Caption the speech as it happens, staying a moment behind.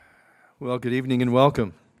Well, good evening and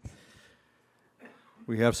welcome.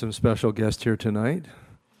 We have some special guests here tonight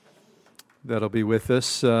that'll be with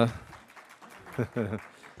us for the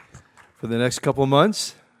next couple of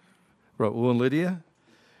months. Raul and Lydia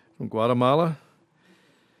from Guatemala.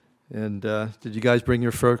 And did you guys bring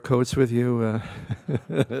your fur coats with you?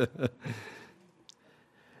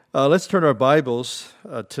 Let's turn our Bibles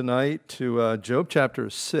tonight to Job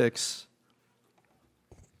chapter 6.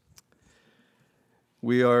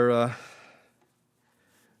 We are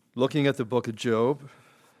looking at the book of Job.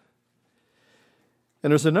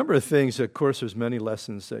 And there's a number of things, of course, there's many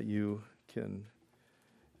lessons that you can,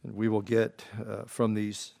 and we will get from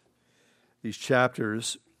these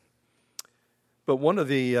chapters. But one of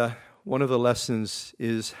the lessons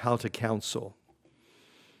is how to counsel,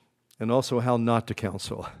 and also how not to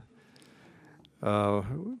counsel.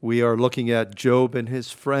 We are looking at Job and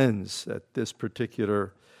his friends at this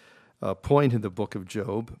particular point in the book of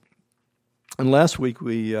Job. And last week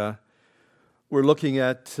we were looking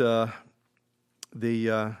at the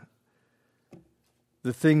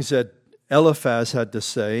things that Eliphaz had to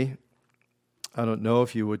say. I don't know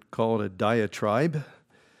if you would call it a diatribe,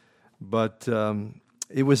 but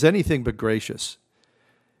it was anything but gracious.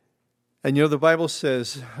 And you know, the Bible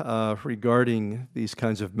says regarding these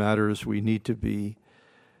kinds of matters, we need to be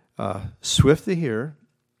swift to hear,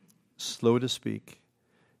 slow to speak,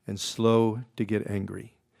 and slow to get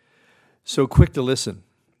angry. So quick to listen,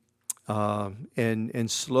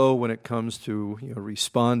 and slow when it comes to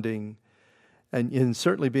responding, and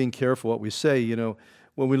certainly being careful what we say. You know,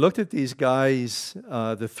 when we looked at these guys,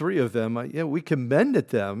 the three of them, we commended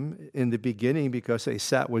them in the beginning because they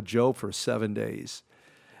sat with Job for 7 days,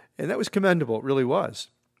 and that was commendable. It really was.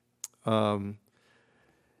 And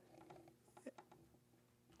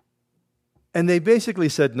they basically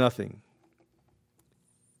said nothing.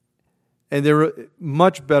 And they were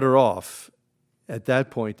much better off at that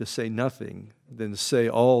point to say nothing than to say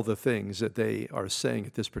all the things that they are saying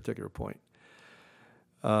at this particular point.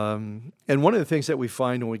 And one of the things that we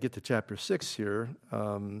find when we get to chapter 6 here,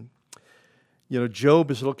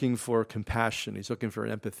 Job is looking for compassion. He's looking for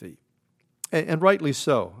empathy. And rightly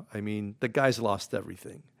so. I mean, the guy's lost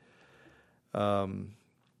everything.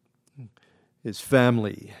 His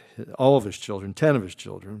family, all of his children, 10 of his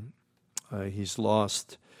children. He's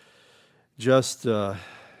lost just his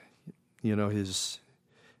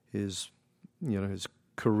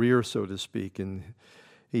career, so to speak, and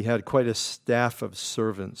he had quite a staff of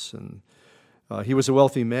servants, and he was a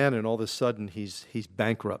wealthy man, and all of a sudden he's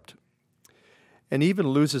bankrupt, and he even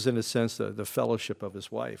loses, in a sense, the fellowship of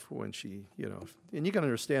his wife when she, and you can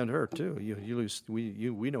understand her too. You lose.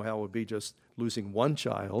 We know how it would be just losing one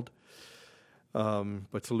child,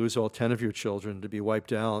 but to lose all 10 of your children, to be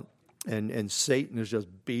wiped out. And Satan is just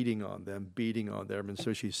beating on them. And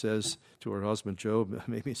so she says to her husband, Job,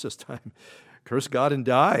 maybe it's just time, curse God and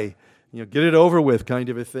die. Get it over with, kind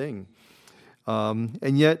of a thing.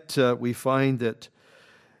 And yet we find that,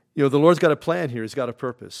 the Lord's got a plan here. He's got a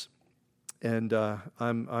purpose. And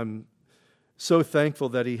I'm so thankful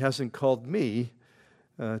that He hasn't called me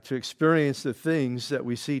to experience the things that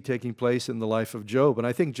we see taking place in the life of Job. And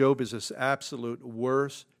I think Job is this absolute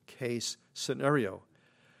worst case scenario.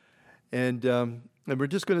 And we're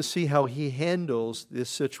just going to see how he handles this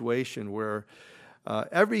situation where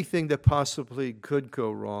everything that possibly could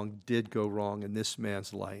go wrong did go wrong in this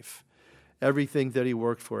man's life. Everything that he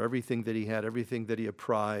worked for, everything that he had, everything that he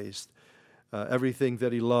apprised, everything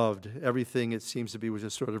that he loved, everything it seems to be was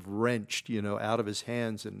just sort of wrenched, out of his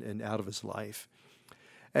hands and out of his life.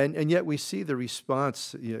 And yet we see the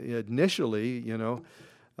response initially, the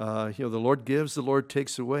Lord gives, the Lord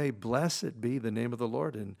takes away. Blessed be the name of the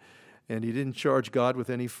Lord. And he didn't charge God with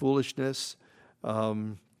any foolishness.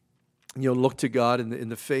 Look to God in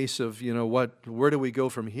the face of, where do we go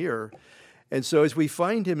from here? And so as we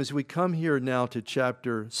find him, as we come here now to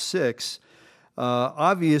chapter 6,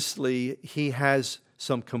 obviously he has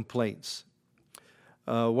some complaints.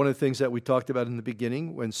 One of the things that we talked about in the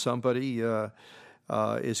beginning, when somebody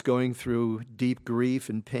is going through deep grief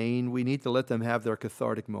and pain, we need to let them have their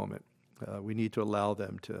cathartic moment. We need to allow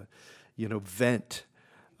them to, vent.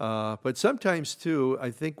 But sometimes, too, I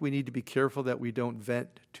think we need to be careful that we don't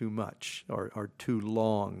vent too much or too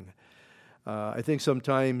long. I think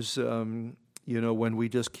sometimes, when we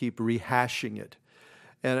just keep rehashing it.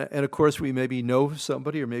 And of course, we maybe know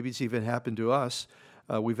somebody, or maybe it's even happened to us.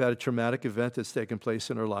 We've had a traumatic event that's taken place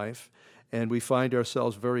in our life, and we find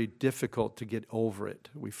ourselves very difficult to get over it.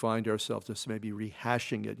 We find ourselves just maybe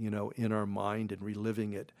rehashing it, in our mind and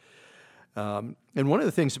reliving it. And one of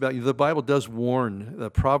the things about the Bible does warn, the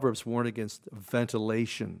Proverbs warn against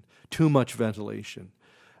ventilation, too much ventilation.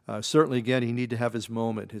 Certainly, again, he needed to have his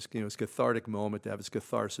moment, his cathartic moment, to have his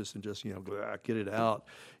catharsis and just get it out,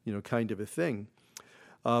 kind of a thing.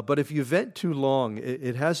 But if you vent too long,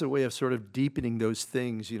 it has a way of sort of deepening those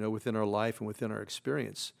things, within our life and within our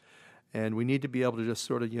experience. And we need to be able to just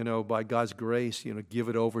sort of, by God's grace, give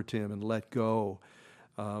it over to him and let go.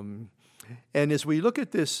 And as we look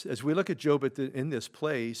at this, as we look at Job in this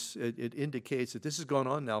place, it indicates that this has gone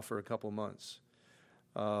on now for a couple months.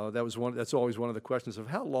 That's always one of the questions of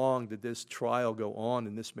how long did this trial go on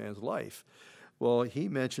in this man's life? Well, he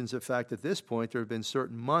mentions the fact at this point there have been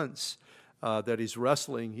certain months that he's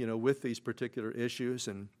wrestling, with these particular issues.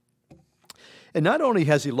 And not only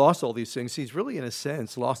has he lost all these things, he's really, in a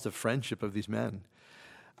sense, lost the friendship of these men.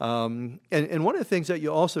 And one of the things that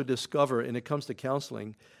you also discover, when it comes to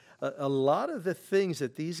counseling, a lot of the things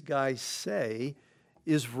that these guys say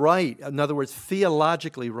is right. In other words,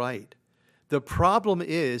 theologically right. The problem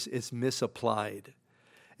is it's misapplied.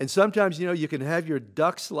 And sometimes, you can have your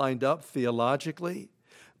ducks lined up theologically,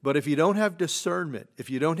 but if you don't have discernment, if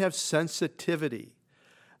you don't have sensitivity,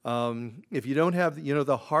 if you don't have,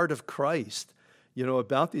 the heart of Christ,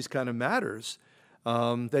 about these kind of matters,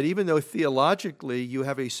 that even though theologically you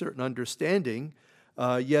have a certain understanding,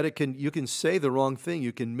 yet you can say the wrong thing.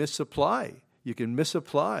 You can misapply.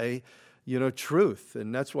 Truth.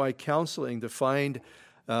 And that's why counseling, to find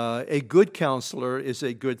a good counselor is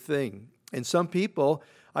a good thing. And some people,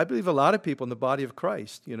 I believe a lot of people in the body of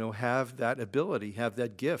Christ, have that ability, have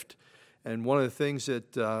that gift. And one of the things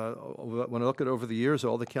that, when I look at over the years,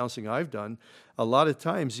 all the counseling I've done, a lot of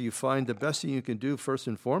times you find the best thing you can do, first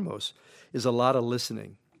and foremost, is a lot of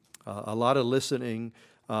listening.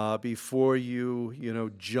 Before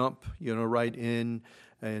you, jump, right in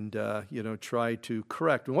and, try to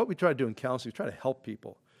correct. And what we try to do in counseling is try to help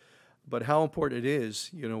people. But how important it is,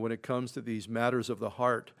 when it comes to these matters of the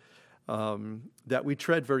heart, that we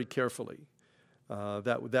tread very carefully,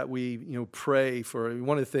 that we, pray for.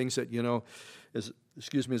 One of the things that,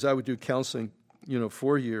 as I would do counseling,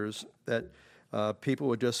 for years, that people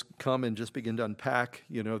would just come and just begin to unpack,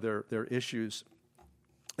 their issues.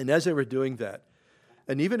 And as they were doing that,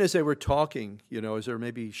 and even as they were talking, as they were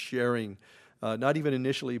maybe sharing, not even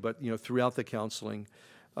initially, but, throughout the counseling,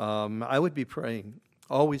 I would be praying.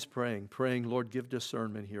 Always praying, Lord, give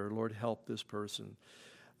discernment here. Lord, help this person.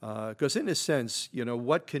 Because in a sense,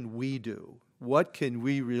 what can we do? What can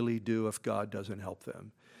we really do if God doesn't help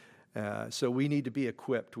them? So we need to be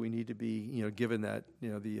equipped. We need to be, given that,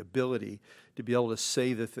 the ability to be able to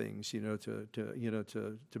say the things,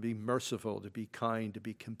 to be merciful, to be kind, to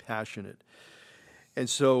be compassionate. And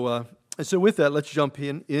so with that, let's jump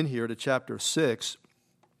in here to chapter 6.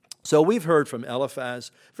 So we've heard from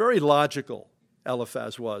Eliphaz, very logical.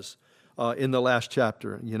 Eliphaz was in the last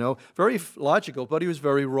chapter, very logical, but he was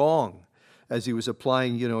very wrong as he was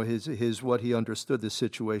applying, his what he understood the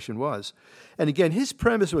situation was. And again, his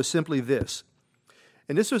premise was simply this,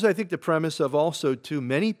 and this was, I think, the premise of also to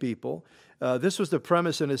many people. This was the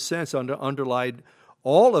premise, in a sense, underlied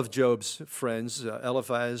all of Job's friends,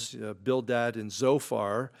 Eliphaz, Bildad, and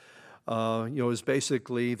Zophar. Is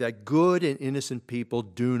basically that good and innocent people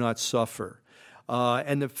do not suffer.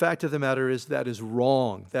 And the fact of the matter is that is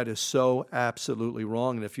wrong. That is so absolutely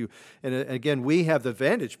wrong. And again, we have the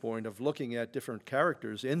vantage point of looking at different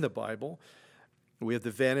characters in the Bible. We have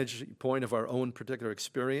the vantage point of our own particular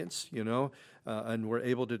experience, and we're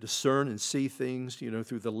able to discern and see things,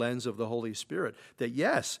 through the lens of the Holy Spirit. That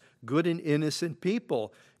yes, good and innocent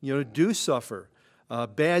people, do suffer.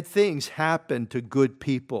 Bad things happen to good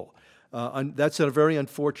people. That's a very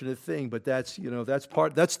unfortunate thing, but that's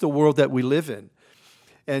the world that we live in.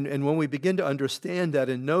 And when we begin to understand that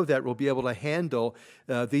and know that, we'll be able to handle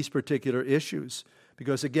these particular issues.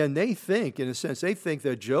 Because again, they think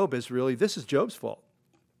that Job this is Job's fault.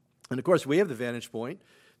 And of course, we have the vantage point.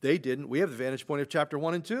 They didn't. We have the vantage point of chapter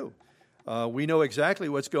 1 and 2. We know exactly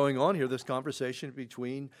what's going on here, this conversation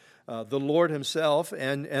between the Lord himself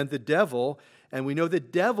and the devil. And we know the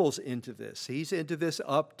devil's into this. He's into this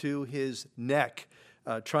up to his neck,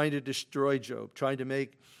 trying to destroy Job, trying to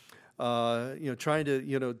make,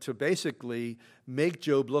 to basically make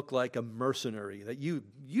Job look like a mercenary, that you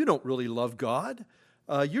don't really love God.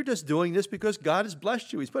 You're just doing this because God has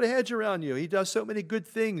blessed you. He's put a hedge around you. He does so many good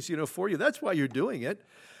things, for you. That's why you're doing it.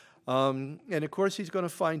 And of course, he's going to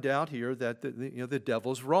find out here that the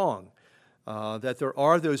devil's wrong. That there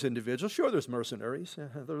are those individuals. Sure, there's mercenaries.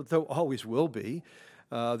 There always will be.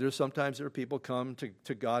 Sometimes there are people come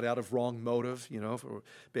to God out of wrong motive, for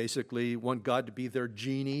basically want God to be their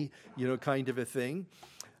genie, kind of a thing.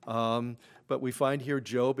 But But we find here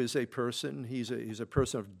Job is a person, he's a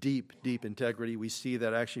person of deep, deep integrity. We see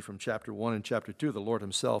that actually from chapter 1 and chapter 2. The Lord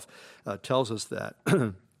himself tells us that.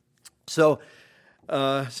 So,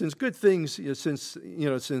 since good things, since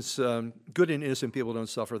good and innocent people don't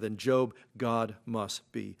suffer, then Job, God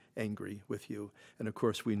must be angry with you. And of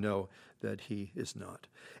course we know that he is not.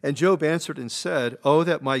 And Job answered and said, "Oh,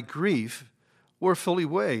 that my grief were fully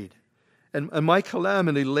weighed, and my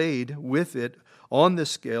calamity laid with it on the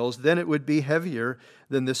scales, then it would be heavier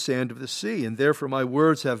than the sand of the sea. And therefore my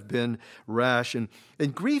words have been rash." And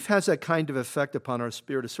grief has that kind of effect upon our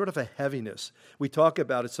spirit. It's sort of a heaviness. We talk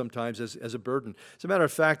about it sometimes as a burden. As a matter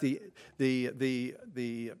of fact, the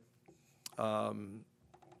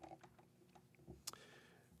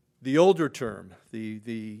older term,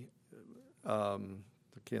 I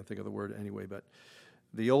can't think of the word anyway, but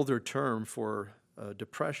the older term for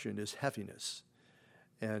depression is heaviness.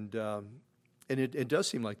 And it does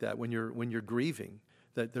seem like that when you're grieving,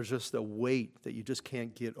 that there's just a weight that you just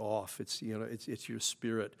can't get off. It's your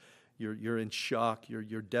spirit. You're in shock.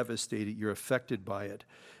 You're devastated. You're affected by it,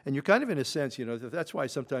 and you're kind of in a sense, that's why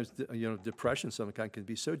sometimes depression of some kind can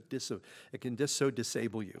be it can just so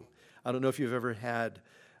disable you. I don't know if you've ever had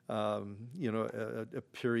a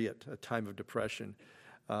time of depression.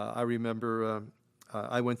 I remember.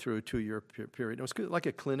 I went through a 2-year period. It was like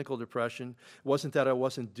a clinical depression. It wasn't that I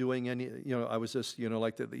wasn't doing any, I was just,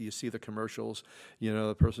 like you see the commercials,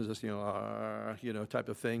 the person's just, type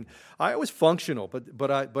of thing. I was functional,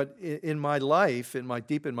 but in my life,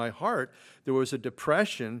 deep in my heart, there was a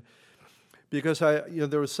depression because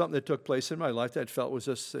there was something that took place in my life that I felt was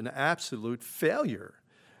just an absolute failure.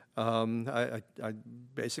 I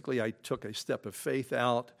took a step of faith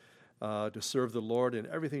out to serve the Lord, and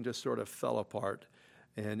everything just sort of fell apart.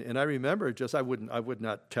 And I remember I would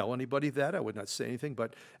not tell anybody that. I would not say anything.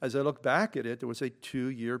 But as I look back at it, there was a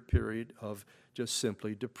 2-year period of just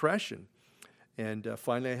simply depression. And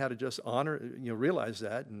finally I had to just realize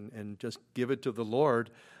that and just give it to the Lord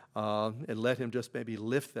and let him just maybe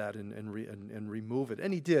lift that and remove it.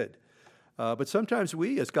 And he did. But sometimes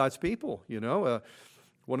we, as God's people,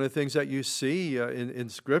 one of the things that you see in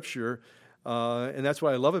Scripture, and that's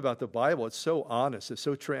what I love about the Bible. It's so honest. It's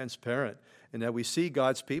so transparent. And that we see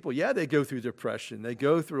God's people, they go through depression. They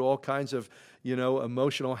go through all kinds of,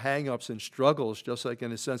 emotional hang-ups and struggles, just like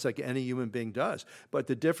in a sense like any human being does. But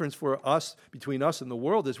the difference for us, between us and the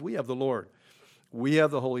world, is we have the Lord. We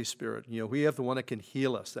have the Holy Spirit. We have the one that can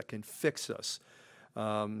heal us, that can fix us.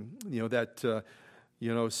 You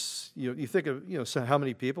think of, so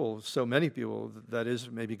many people, that is,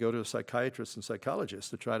 maybe go to a psychiatrist and psychologist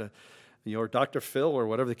to try to, or Dr. Phil or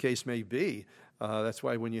whatever the case may be. That's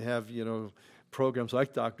why when you have, programs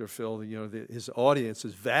like Dr. Phil, his audience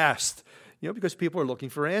is vast, because people are looking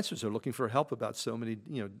for answers. They're looking for help about so many,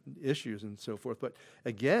 issues and so forth. But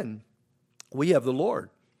again, we have the Lord,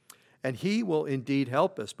 and he will indeed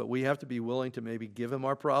help us. But we have to be willing to maybe give him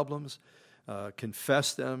our problems,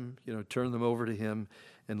 confess them, turn them over to him,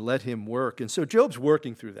 and let him work. And so Job's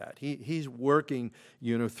working through that. He's working,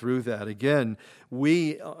 through that. Again,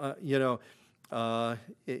 we,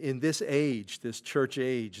 in this age, this church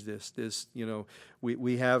age,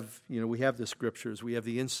 we have the Scriptures, we have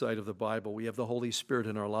the insight of the Bible, we have the Holy Spirit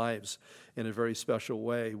in our lives in a very special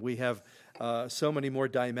way. We have so many more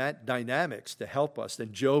dynamics to help us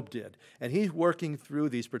than Job did. And he's working through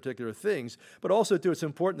these particular things, but also, too, it's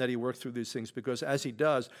important that he works through these things because as he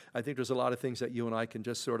does, I think there's a lot of things that you and I can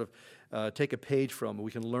just sort of take a page from.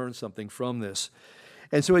 We can learn something from this.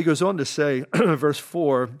 And so he goes on to say, verse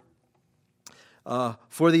 4,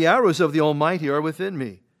 "For the arrows of the Almighty are within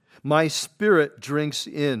me. My spirit drinks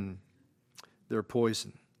in their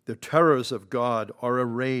poison. The terrors of God are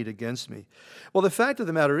arrayed against me." Well, the fact of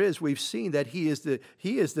the matter is, we've seen that he is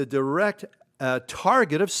the direct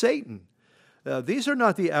target of Satan. These are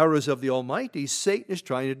not the arrows of the Almighty. Satan is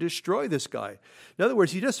trying to destroy this guy. In other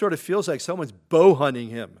words, he just sort of feels like someone's bow hunting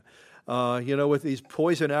him, with these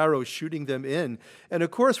poison arrows shooting them in. And of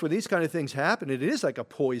course, when these kind of things happen, it is like a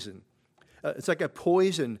poison. It's like a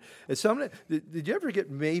poison. Did you ever get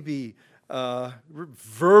maybe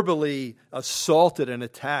verbally assaulted and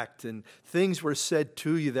attacked, and things were said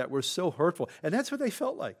to you that were so hurtful? And that's what they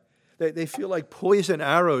felt like. They feel like poison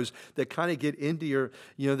arrows that kind of get into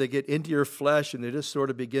your flesh, and they just sort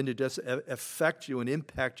of begin to just affect you and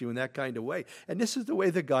impact you in that kind of way. And this is the way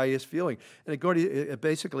the guy is feeling. And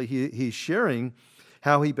basically, he's sharing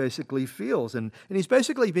how he basically feels, and he's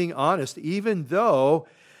basically being honest, even though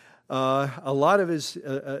a lot of his,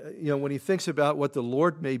 when he thinks about what the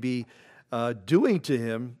Lord may be doing to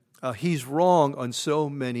him, he's wrong in so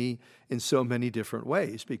many different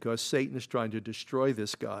ways because Satan is trying to destroy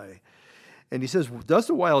this guy. And he says, does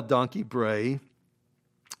the wild donkey bray?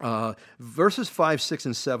 Verses 5, 6,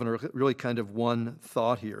 and 7 are really kind of one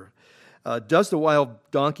thought here. Does the wild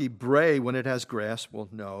donkey bray when it has grass? Well,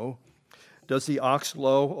 no. Does the ox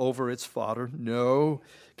low over its fodder? No.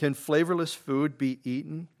 Can flavorless food be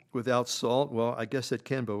eaten without salt? Well, I guess it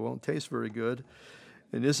can, but it won't taste very good.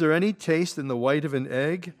 And is there any taste in the white of an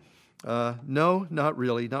egg? No, not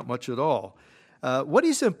really, not much at all. What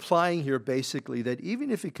he's implying here, basically, that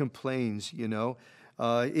even if he complains,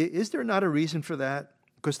 is there not a reason for that?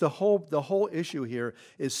 Because the whole issue here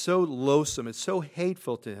is so loathsome, it's so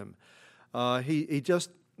hateful to him. He just,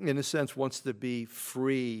 in a sense, wants to be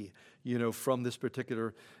free, from this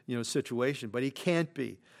particular, situation, but he can't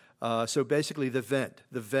be. So basically,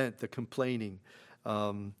 the complaining,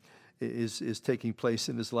 is taking place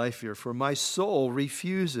in his life here. For my soul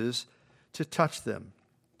refuses to touch them.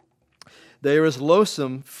 They are as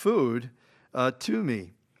loathsome food to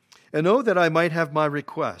me. And oh, that I might have my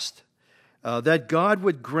request, that God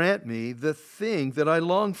would grant me the thing that I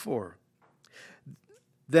long for,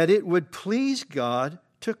 that it would please God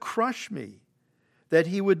to crush me, that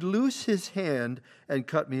he would loose his hand and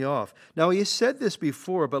cut me off. Now, he has said this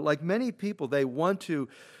before, but like many people, they want to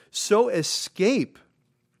so escape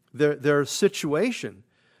their situation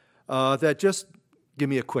that just give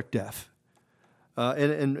me a quick death.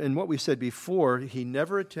 And what we said before, he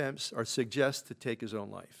never attempts or suggests to take his own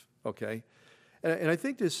life, okay? And I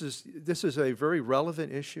think this is a very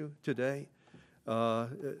relevant issue today.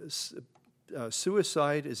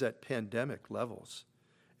 Suicide is at pandemic levels.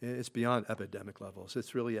 It's beyond epidemic levels.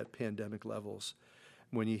 It's really at pandemic levels.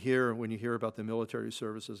 When you hear about the military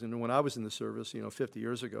services, and when I was in the service, 50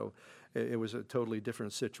 years ago, it was a totally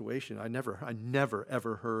different situation. I never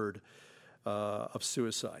ever heard of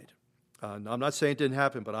suicide. I'm not saying it didn't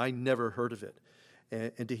happen, but I never heard of it.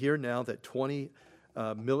 And to hear now that 20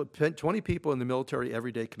 people in the military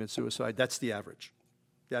every day commit suicide, that's the average.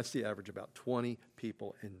 That's the average, about 20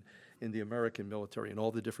 people in the American military and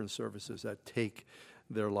all the different services that take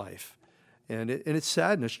their life. And it's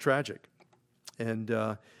sad and it's tragic. And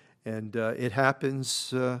it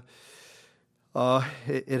happens.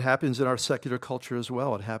 It happens in our secular culture as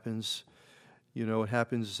well. It happens. It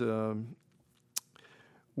happens.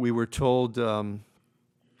 We were told, and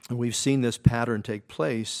we've seen this pattern take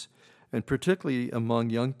place, and particularly among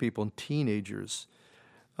young people and teenagers,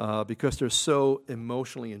 because they're so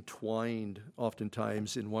emotionally entwined,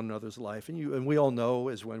 oftentimes, in one another's life. And we all know,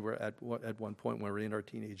 as when we're at one point when we're in our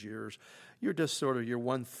teenage years, you're just sort of your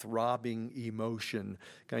one throbbing emotion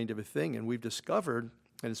kind of a thing. And we've discovered,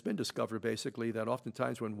 and it's been discovered basically, that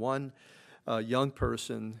oftentimes when one young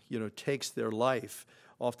person, takes their life,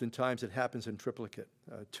 oftentimes it happens in triplicate.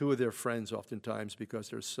 Two of their friends, oftentimes, because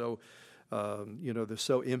they're so they're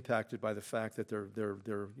so impacted by the fact that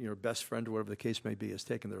their best friend, or whatever the case may be, has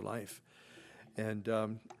taken their life, and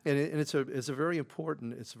it's a very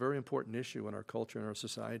important issue in our culture and our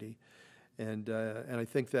society, and I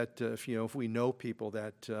think that if we know people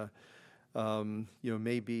that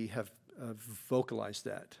maybe have vocalized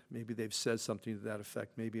that, maybe they've said something to that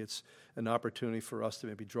effect, maybe it's an opportunity for us to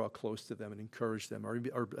maybe draw close to them and encourage them, or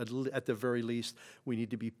at the very least, we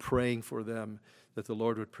need to be praying for them, that the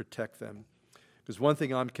Lord would protect them. Because one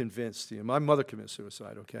thing I'm convinced, my mother committed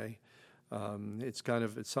suicide, okay? It's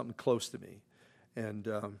something close to me. And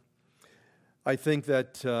I think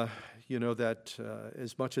that,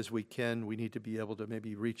 as much as we can, we need to be able to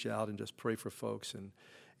maybe reach out and just pray for folks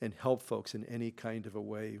and help folks in any kind of a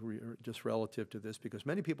way, just relative to this, because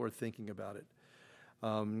many people are thinking about it.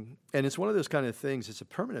 And it's one of those kind of things, it's a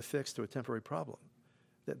permanent fix to a temporary problem.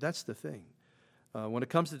 That's the thing. When it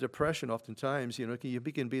comes to depression, oftentimes, you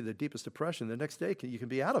can be the deepest depression. The next day, you can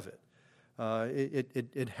be out of it.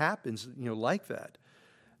 It happens, like that.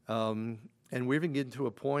 And we're even getting to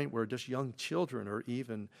a point where just young children are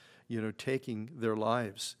even, taking their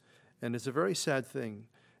lives. And it's a very sad thing.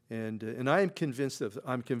 And I am convinced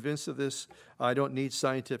of this. I don't need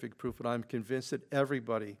scientific proof, but I'm convinced that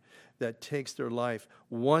everybody that takes their life,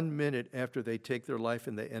 1 minute after they take their life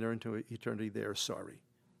and they enter into eternity, they are sorry.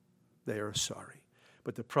 They are sorry.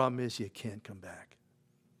 But the problem is you can't come back.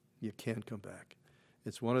 You can't come back.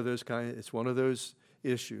 It's one of those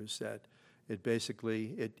issues that it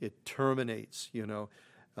basically it terminates,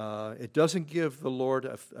 It doesn't give the Lord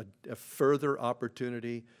a further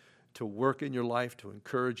opportunity to work in your life, to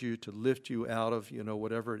encourage you, to lift you out of,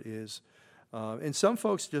 whatever it is. And some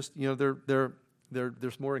folks just, they're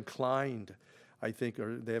more inclined, I think,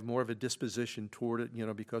 or they have more of a disposition toward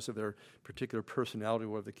it, because of their particular personality,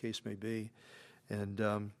 whatever the case may be. And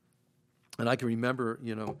I can remember,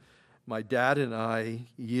 my dad and I,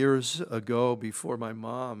 years ago, before my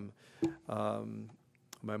mom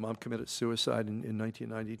committed suicide in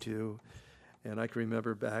 1992, and I can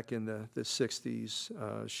remember back in the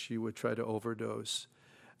 60s, she would try to overdose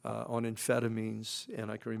on amphetamines,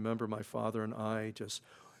 and I can remember my father and I just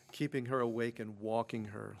keeping her awake and walking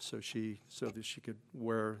her so that she could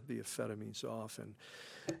wear the amphetamines off. And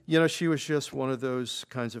she was just one of those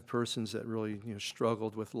kinds of persons that really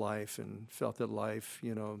struggled with life and felt that life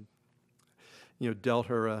dealt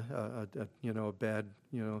her a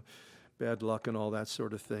bad luck and all that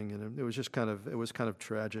sort of thing. And it was just kind of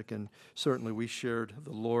tragic. And certainly we shared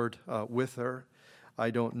the Lord with her. I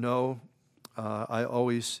don't know. I'm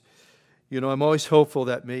always hopeful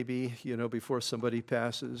that maybe, before somebody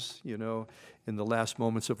passes, in the last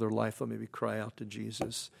moments of their life, they'll maybe cry out to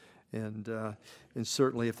Jesus. And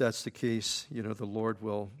certainly if that's the case, the Lord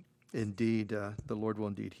will indeed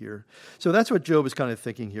hear. So that's what Job is kind of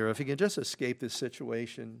thinking here. If he can just escape this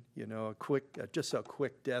situation, a quick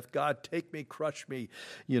death, God, take me, crush me,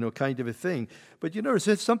 kind of a thing. But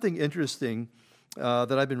there's something interesting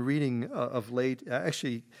that I've been reading of late,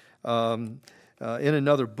 actually, in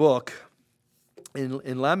another book,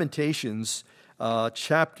 in Lamentations,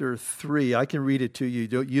 chapter 3. I can read it to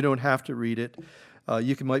you. You don't have to read it.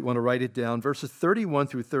 Might want to write it down. Verses 31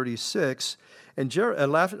 through 36. And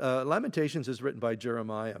Lamentations is written by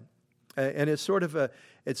Jeremiah, and it's sort of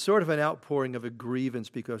an outpouring of a grievance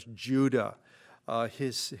because Judah,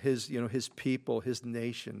 his people, his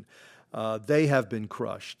nation, they have been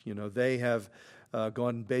crushed. They have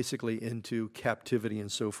gone basically into captivity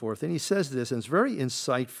and so forth. And he says this, and it's very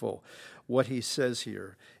insightful what he says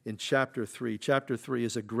here in chapter 3. Chapter 3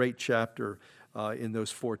 is a great chapter in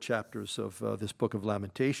those 4 chapters of this book of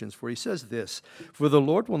Lamentations, where he says this: "For the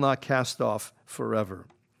Lord will not cast off forever.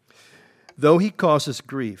 Though he causes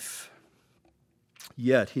grief,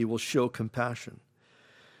 yet he will show compassion,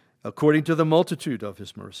 according to the multitude of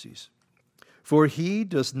his mercies. For he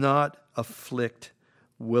does not afflict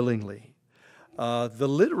willingly." The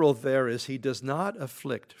literal there is he does not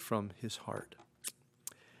afflict from his heart.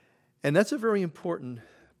 And that's a very important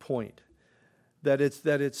point. That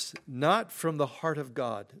it's not from the heart of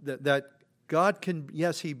God. That God can,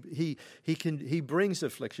 yes, he brings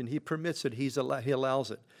affliction. He permits it. He allows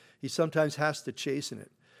it. He sometimes has to chasten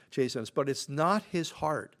us. But it's not his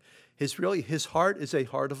heart. His heart is a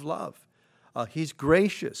heart of love. He's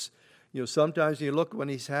gracious. Sometimes you look when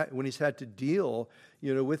he's had to deal,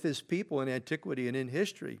 with his people in antiquity and in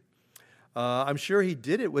history. I'm sure he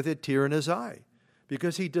did it with a tear in his eye.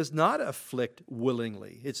 Because he does not afflict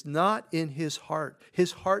willingly. It's not in his heart.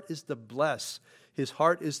 His heart is to bless. His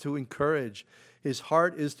heart is to encourage. His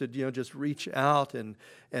heart is to just reach out and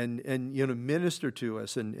minister to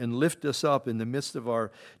us and lift us up in the midst of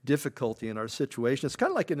our difficulty and our situation. It's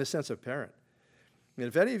kind of like in the sense of parent. I mean,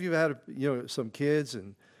 if any of you had some kids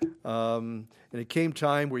and it came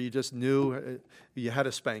time where you just knew you had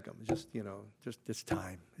to spank them. Just it's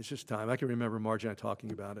time. It's just time. I can remember Margie and I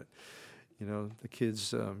talking about it. The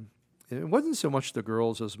kids, it wasn't so much the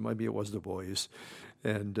girls as maybe it was the boys.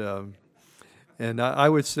 And I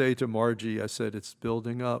would say to Margie, I said, it's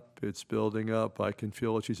building up. I can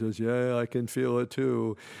feel it. She says, yeah, I can feel it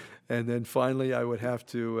too. And then finally I would have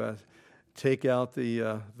to take out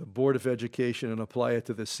the Board of Education and apply it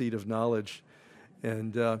to the seat of knowledge.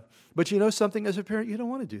 And but something, as a parent, you don't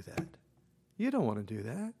want to do that. You don't want to do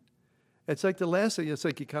that. It's like the last thing. It's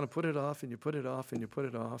like you kind of put it off and you put it off and you put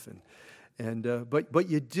it off but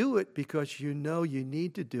you do it because you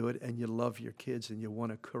need to do it and you love your kids and you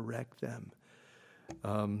want to correct them.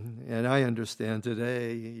 And I understand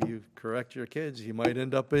today, you correct your kids, you might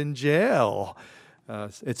end up in jail.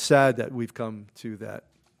 It's sad that we've come to that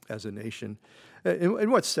as a nation. And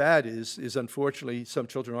what's sad is unfortunately some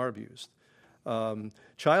children are abused.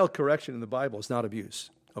 Child correction in the Bible is not abuse.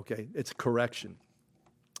 Okay, it's correction.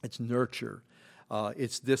 It's nurture.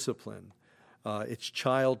 It's discipline. It's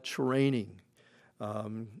child training.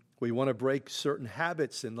 We want to break certain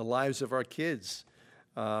habits in the lives of our kids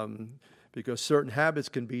because certain habits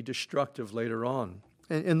can be destructive later on.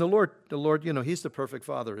 And the Lord, He's the perfect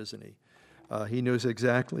Father, isn't He? He knows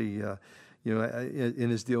exactly, in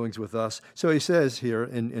His dealings with us. So He says here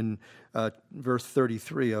in verse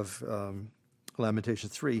 33 of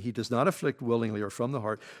Lamentations 3, He does not afflict willingly or from the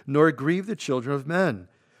heart, nor grieve the children of men,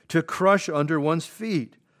 to crush under one's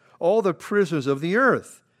feet all the prisoners of the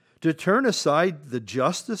earth, to turn aside the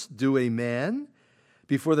justice due a man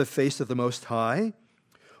before the face of the Most High,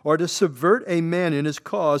 or to subvert a man in his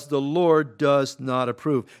cause, the Lord does not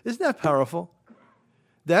approve. Isn't that powerful?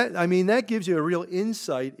 That gives you a real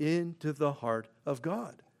insight into the heart of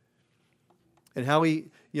God. and how he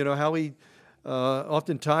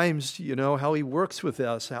oftentimes, how he works with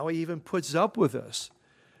us, how he even puts up with us.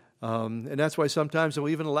 And that's why sometimes he'll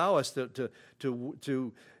even allow us to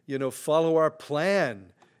follow our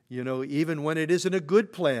plan, even when it isn't a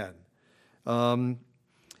good plan.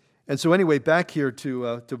 And so anyway, back here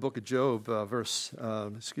to Book of Job, verse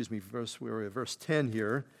 10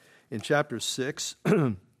 here in chapter 6.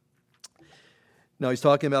 Now he's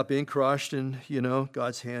talking about being crushed and,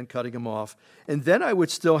 God's hand cutting him off. And then I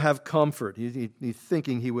would still have comfort. He's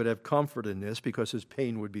thinking he would have comfort in this because his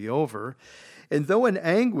pain would be over. And though in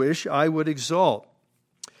anguish, I would exult.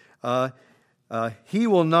 He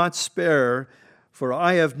will not spare, for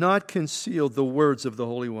I have not concealed the words of the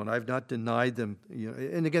Holy One. I have not denied them.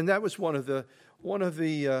 And again, that was one of the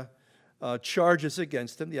charges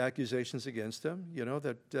against him, the accusations against him.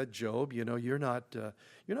 That Job, you're not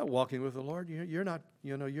walking with the Lord. You're not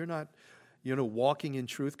walking in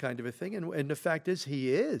truth, kind of a thing. And the fact is,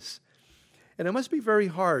 he is. And it must be very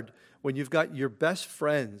hard when you've got your best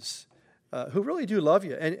friends who really do love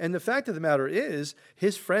you. And the fact of the matter is,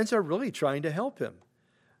 his friends are really trying to help him.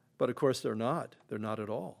 But of course, they're not. They're not at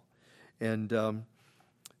all. And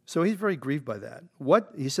so he's very grieved by that.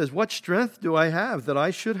 He says, what strength do I have that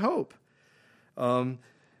I should hope?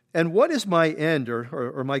 And what is my end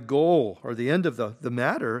or my goal or the end of the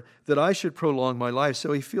matter that I should prolong my life?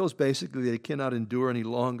 So he feels basically that he cannot endure any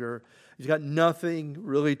longer. He's got nothing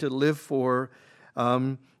really to live for.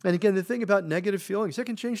 And again, the thing about negative feelings, it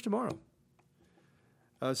can change tomorrow.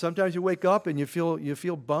 Sometimes you wake up and you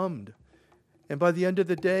feel bummed. And by the end of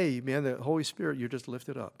the day, man, the Holy Spirit, you're just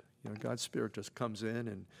lifted up. God's Spirit just comes in,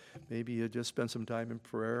 and maybe you just spend some time in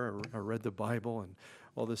prayer or read the Bible, and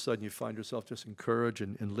all of a sudden you find yourself just encouraged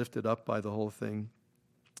and lifted up by the whole thing.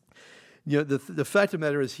 The fact of the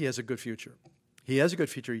matter is he has a good future. He has a good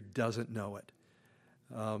future. He doesn't know it.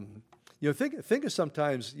 Think of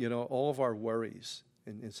sometimes, all of our worries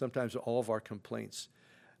and sometimes all of our complaints,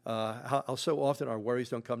 how so often our worries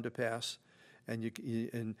don't come to pass.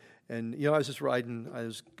 And I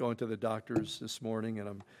was going to the doctor's this morning, and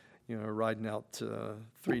I'm, riding out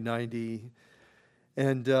 390,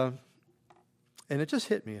 and it just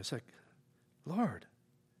hit me. It's like, Lord,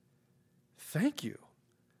 thank you.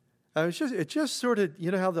 It just sort of,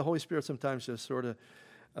 how the Holy Spirit sometimes just sort of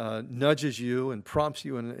nudges you and prompts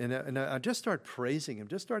you, and I just start praising him,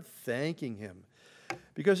 just start thanking him.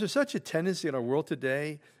 Because there's such a tendency in our world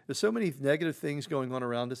today. There's so many negative things going on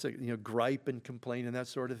around us, gripe and complain and that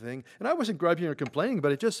sort of thing. And I wasn't griping or complaining,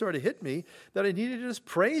 but it just sort of hit me that I needed to just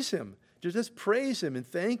praise him and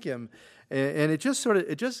thank him. And it just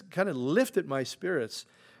kind of lifted my spirits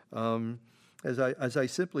as I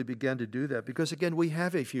simply began to do that. Because again, we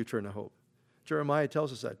have a future and a hope. Jeremiah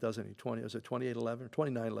tells us that, doesn't he? 28:11 or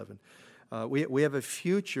 29:11? We have a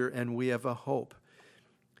future and we have a hope.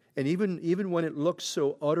 And even when it looks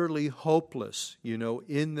so utterly hopeless,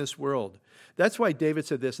 in this world. That's why David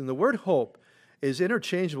said this. And the word hope is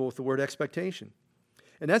interchangeable with the word expectation.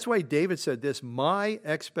 And that's why David said this, my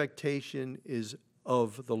expectation is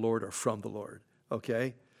of the Lord or from the Lord.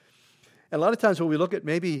 Okay? And a lot of times when we look at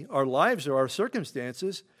maybe our lives or our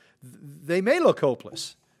circumstances, they may look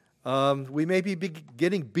hopeless. We may be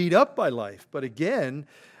getting beat up by life. But again,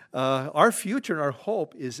 our future and our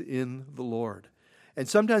hope is in the Lord. And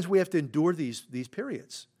sometimes we have to endure these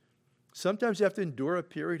periods. Sometimes you have to endure a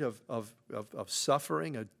period of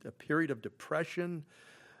suffering, a period of depression,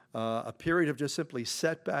 a period of just simply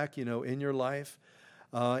setback, in your life.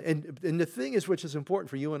 And the thing is, which is important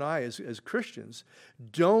for you and I as Christians,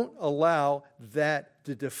 don't allow that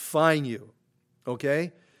to define you,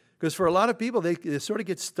 okay? Because for a lot of people, they sort of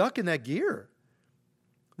get stuck in that gear.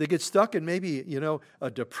 They get stuck in maybe, a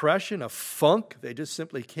depression, a funk. They just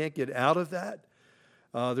simply can't get out of that.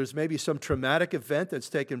 There's maybe some traumatic event that's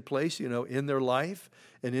taken place, in their life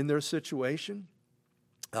and in their situation.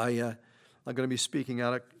 I'm going to be speaking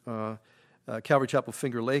out at Calvary Chapel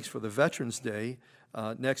Finger Lakes for the Veterans Day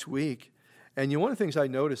next week. And one of the things I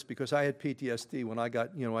noticed, because I had PTSD when I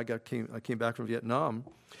came back from Vietnam,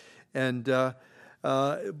 and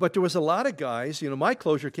but there was a lot of guys. My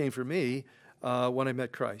closure came for me when I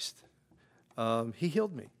met Christ. He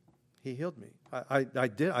healed me. I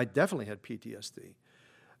definitely had PTSD.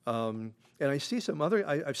 And I've seen some other,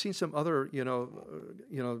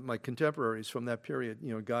 my contemporaries from that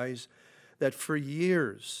period, guys that for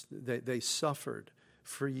years they suffered.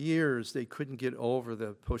 For years they couldn't get over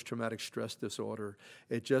the post-traumatic stress disorder.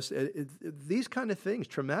 These kind of things,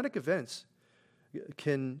 traumatic events,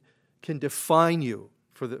 can define you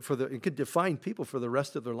it can define people for the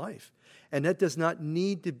rest of their life. And that does not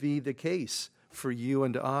need to be the case for you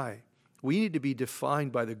and I. We need to be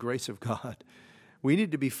defined by the grace of God. We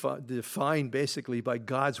need to be defined basically by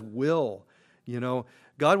God's will.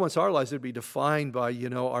 God wants our lives to be defined by,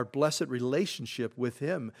 our blessed relationship with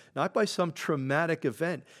Him, not by some traumatic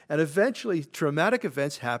event. And eventually, traumatic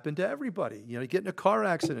events happen to everybody. You get in a car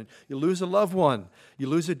accident, you lose a loved one, you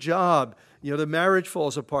lose a job, the marriage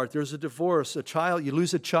falls apart, there's a divorce, you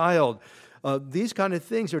lose a child. These kind of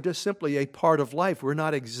things are just simply a part of life. We're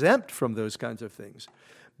not exempt from those kinds of things.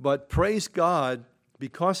 But praise God,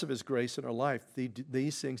 because of His grace in our life,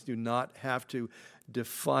 these things do not have to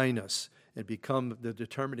define us and become the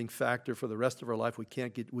determining factor for the rest of our life. We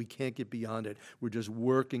can't get beyond it. We're just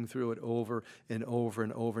working through it over and over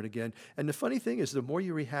and over and again. And the funny thing is, the more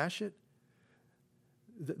you rehash it,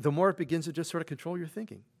 the more it begins to just sort of control your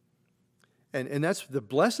thinking. And that's the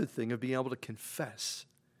blessed thing of being able to confess,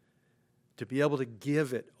 to be able to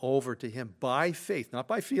give it over to Him by faith, not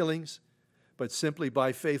by feelings, but simply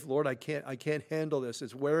by faith. Lord, I can't handle this.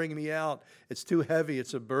 It's wearing me out. It's too heavy.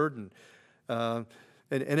 It's a burden.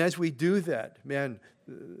 And as we do that, man,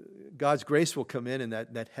 God's grace will come in, and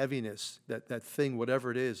that heaviness, that thing,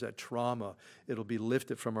 whatever it is, that trauma, it'll be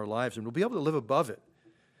lifted from our lives, and we'll be able to live above it.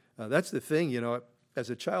 That's the thing, as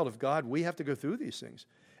a child of God, we have to go through these things.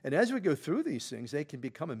 And as we go through these things, they can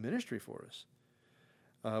become a ministry for us.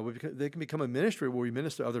 They can become a ministry where we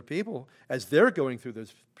minister to other people. As they're going through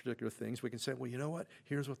those particular things, we can say, well, you know what?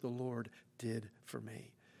 Here's what the Lord did for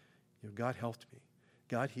me. God helped me.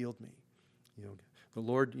 God healed me. The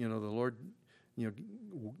Lord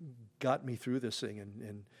got me through this thing,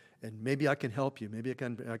 and maybe I can help you. Maybe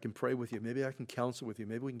I can pray with you. Maybe I can counsel with you.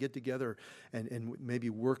 Maybe we can get together and maybe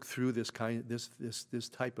work through this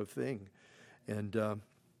type of thing. And the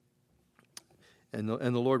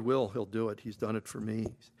Lord He'll do it. He's done it for me.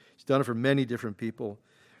 He's done it for many different people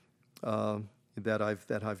that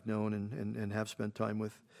I've known and have spent time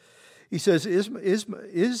with. He says, is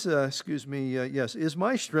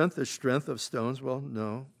my strength the strength of stones? Well,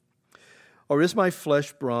 no. Or is my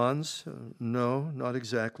flesh bronze? No, not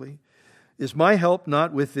exactly. Is my help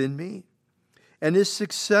not within me? And is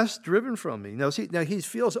success driven from me? Now he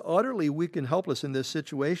feels utterly weak and helpless in this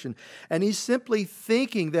situation, and he's simply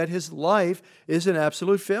thinking that his life is an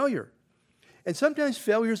absolute failure. And sometimes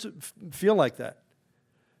failures feel like that.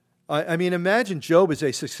 I mean, imagine Job is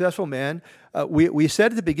a successful man. We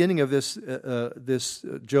said at the beginning of this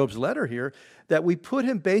Job's letter here that we put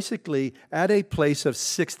him basically at a place of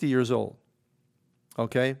 60 years old.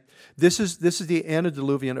 Okay? This is the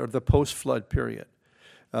antediluvian or the post-flood period.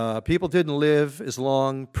 People didn't live as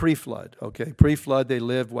long pre-flood. Okay? Pre-flood, they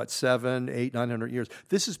lived, 700, 800, 900 years.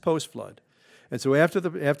 This is post-flood. And so after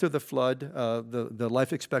the flood, the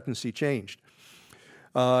life expectancy changed.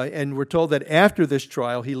 And we're told that after this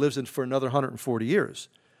trial, he lives for another 140 years.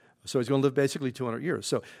 So he's going to live basically 200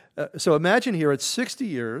 years. So imagine here at 60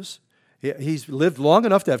 years, he's lived long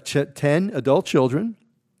enough to have 10 adult children.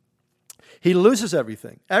 He loses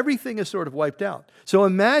everything. Everything is sort of wiped out. So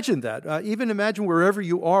imagine that. Even imagine wherever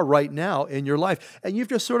you are right now in your life, and you've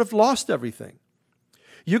just sort of lost everything.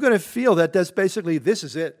 You're going to feel that that's basically, this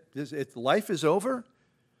is it. Life is over.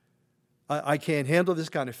 I can't handle this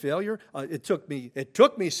kind of failure. It took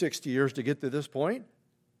me 60 years to get to this point.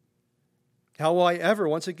 How will I ever,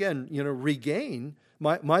 once again, regain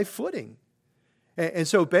my footing? And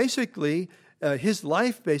so basically, his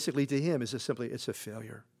life basically to him is it's a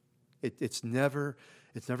failure. It's never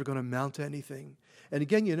going to amount to anything. And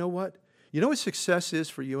again, you know what? You know what success is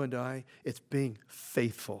for you and I? It's being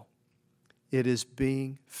faithful. It is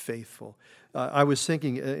being faithful. I was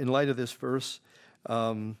thinking in light of this verse,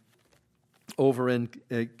 over in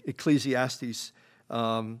Ecclesiastes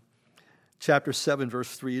chapter 7,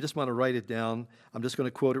 verse 3. You just want to write it down. I'm just going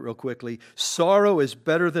to quote it real quickly. Sorrow is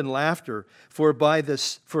better than laughter, for by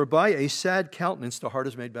a sad countenance the heart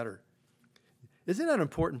is made better. Isn't that an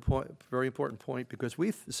important point, very important point? Because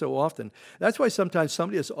so often, that's why sometimes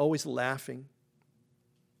somebody is always laughing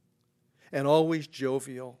and always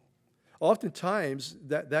jovial. Oftentimes,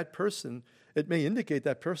 that person, it may indicate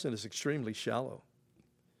that person is extremely shallow.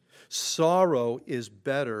 Sorrow is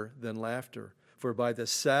better than laughter, for by the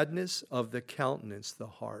sadness of the countenance, the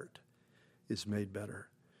heart is made better.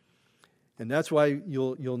 And that's why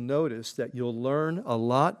you'll notice that you'll learn a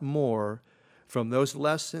lot more from those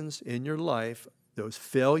lessons in your life, those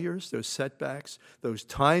failures, those setbacks, those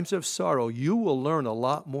times of sorrow. You will learn a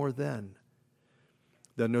lot more then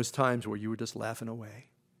than those times where you were just laughing away.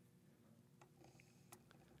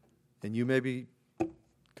 And you maybe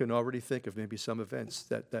can already think of maybe some events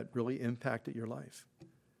that really impacted your life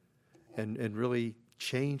and really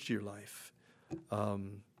changed your life.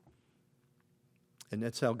 And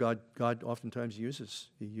that's how God oftentimes uses.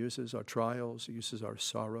 He uses our trials. He uses our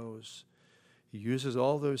sorrows. He uses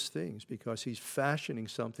all those things because he's fashioning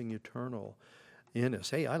something eternal in us.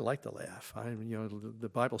 Hey, I like to laugh. The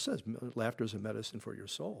Bible says laughter is a medicine for your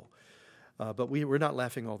soul. But we're not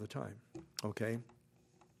laughing all the time, okay?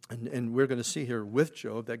 And we're going to see here with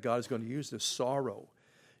Job that God is going to use the sorrow,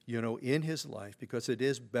 in his life, because it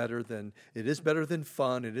is better than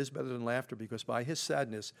fun, it is better than laughter, because by his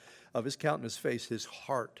sadness of his countenance face, his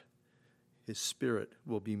heart, his spirit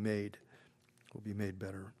will be made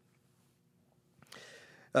better.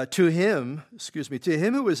 To him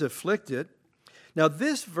who is afflicted. Now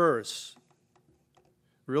this verse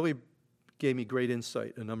really gave me great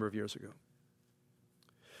insight a number of years ago,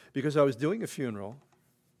 because I was doing a funeral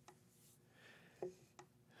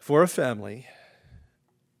for a family.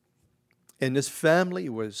 And this family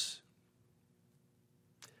was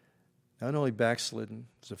not only backslidden,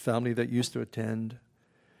 it was a family that used to attend.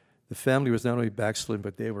 The family was not only backslidden,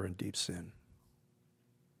 but they were in deep sin.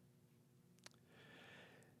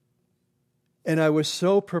 And I was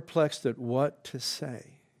so perplexed at what to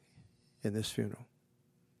say in this funeral.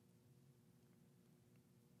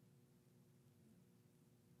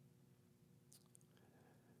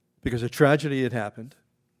 Because a tragedy had happened.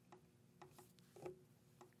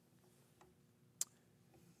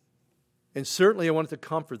 And certainly I wanted to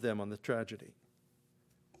comfort them on the tragedy.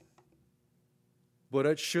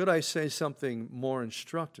 But should I say something more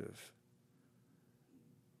instructive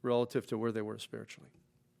relative to where they were spiritually?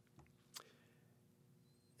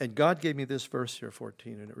 And God gave me this verse here,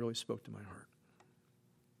 14, and it really spoke to my heart.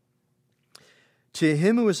 To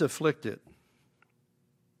him who is afflicted,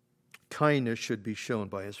 kindness should be shown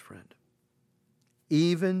by his friend,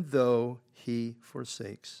 even though he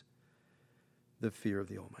forsakes the fear of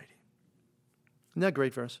the Almighty. Isn't that a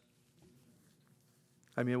great verse?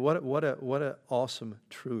 I mean, what an awesome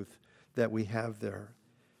truth that we have there.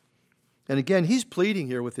 And again, he's pleading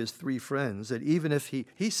here with his three friends that even if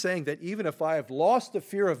he's saying that even if I have lost the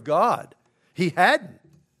fear of God, he hadn't.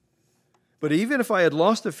 But even if I had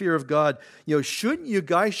lost the fear of God, shouldn't you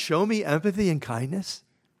guys show me empathy and kindness?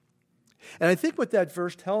 And I think what that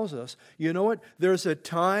verse tells us, there's a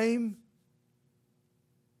time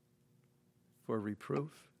for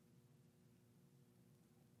reproof,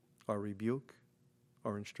 or rebuke,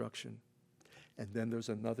 or instruction. And then there's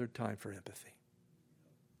another time for empathy.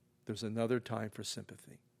 There's another time for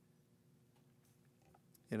sympathy.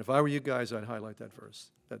 And if I were you guys, I'd highlight that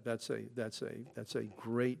verse. That's a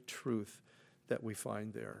great truth that we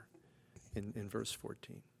find there in verse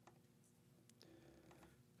 14.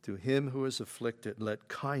 To him who is afflicted, let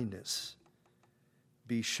kindness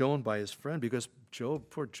be shown by his friend, because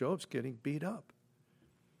poor Job's getting beat up.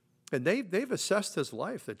 And they've assessed his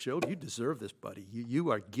life that, Job, you deserve this, buddy. You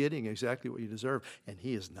are getting exactly what you deserve. And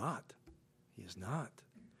he is not. He is not.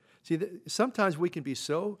 See, sometimes we can be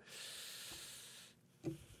so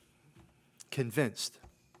convinced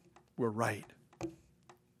we're right.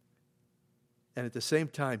 And at the same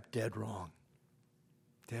time, dead wrong.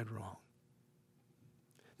 Dead wrong.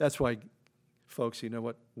 That's why, folks, you know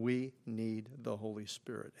what? We need the Holy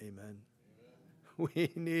Spirit. Amen.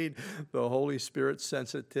 We need the Holy Spirit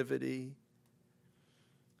sensitivity.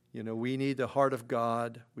 We need the heart of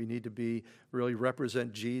God. We need to really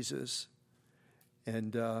represent Jesus.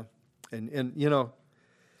 And in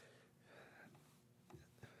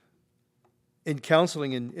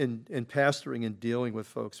counseling and pastoring and dealing with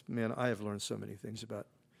folks, man, I have learned so many things about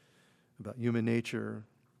human nature,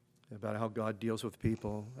 about how God deals with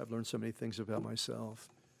people. I've learned so many things about myself.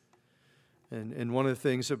 And one of the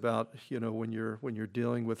things about, when you're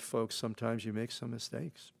dealing with folks, sometimes you make some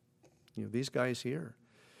mistakes. These guys here,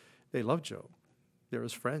 they love Job. They're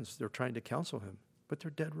his friends. They're trying to counsel him, but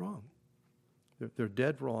they're dead wrong. They're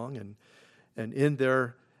dead wrong, and in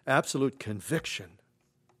their absolute conviction,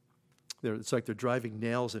 it's like they're driving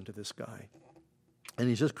nails into this guy. And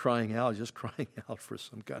he's just crying out for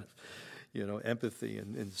some kind of, empathy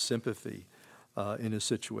and sympathy in his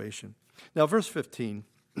situation. Now, verse 15,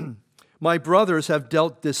 my brothers have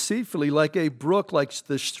dealt deceitfully like a brook, like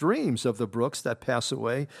the streams of the brooks that pass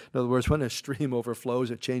away. In other words, when a stream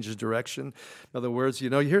overflows, it changes direction. In other words,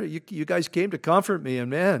 you guys came to comfort me,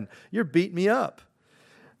 and man, you're beating me up.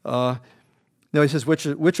 Now he says,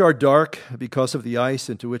 which are dark because of the ice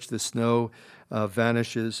into which the snow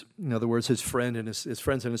vanishes. In other words, his friends, in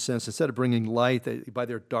a sense, instead of bringing light, by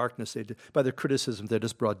their darkness, by their criticism, they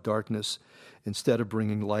just brought darkness instead of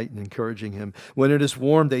bringing light and encouraging him. When it is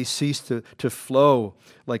warm, they cease to flow,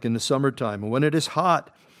 like in the summertime. And when it is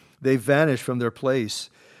hot, they vanish from their place.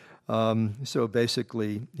 So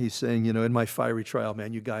basically, he's saying, in my fiery trial,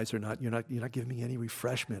 man, you guys you're not giving me any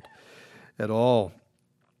refreshment at all.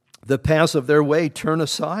 The paths of their way turn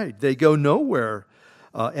aside; they go nowhere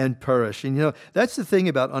and perish. And that's the thing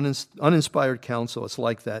about uninspired counsel. It's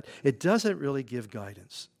like that. It doesn't really give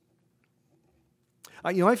guidance.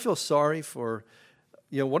 I feel sorry for,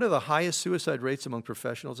 one of the highest suicide rates among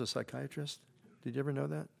professionals is psychiatrists. Did you ever know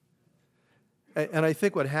that? And I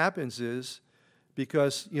think what happens is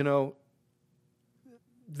because,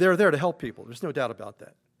 they're there to help people. There's no doubt about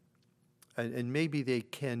that. And maybe they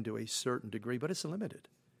can to a certain degree, but it's limited.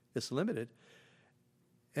 It's limited.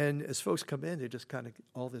 And as folks come in, they just kind of,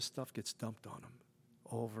 all this stuff gets dumped on them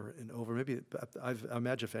over and over. Maybe, I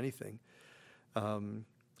imagine if anything,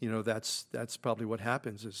 that's probably what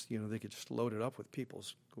happens is, they get just loaded up with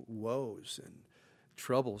people's woes and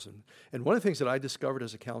troubles. And one of the things that I discovered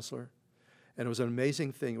as a counselor, and it was an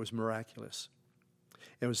amazing thing, it was miraculous.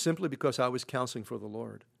 And it was simply because I was counseling for the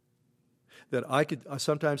Lord. That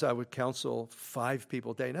sometimes I would counsel 5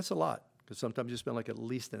 people a day, and that's a lot, because sometimes you spend like at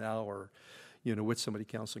least an hour, with somebody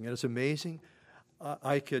counseling. And it's amazing.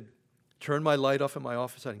 I could turn my light off in my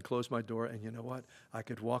office, I can close my door, and you know what? I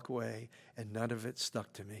could walk away, and none of it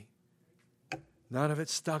stuck to me. None of it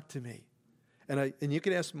stuck to me. And you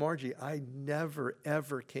can ask Margie, I never,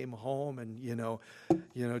 ever came home and,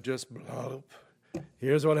 just,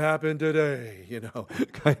 here's what happened today,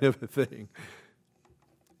 kind of a thing.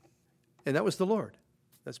 And that was the Lord.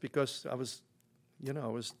 That's because I was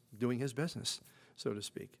doing his business, so to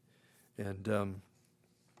speak. And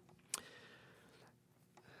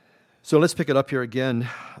so let's pick it up here again.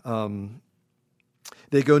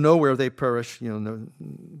 They go nowhere, they perish, no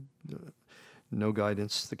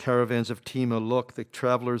guidance. The caravans of Tema look, the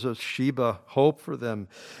travelers of Sheba hope for them.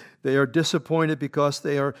 They are disappointed because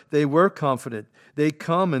they were confident. They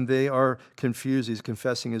come and they are confused. He's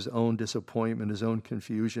confessing his own disappointment, his own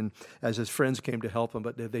confusion, as his friends came to help him,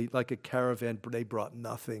 but they like a caravan, they brought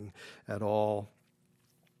nothing at all.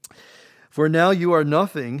 For now you are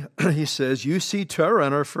nothing, he says. You see terror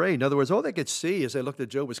and are afraid. In other words, all they could see as they looked at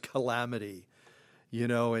Job was calamity,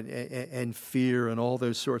 and fear and all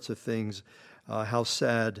those sorts of things. How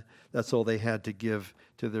sad. That's all they had to give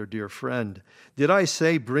to their dear friend. Did I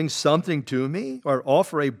say, bring something to me, or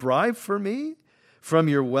offer a bribe for me from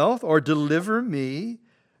your wealth, or deliver me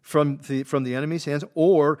from the enemy's hands,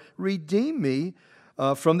 or redeem me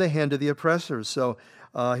from the hand of the oppressors? So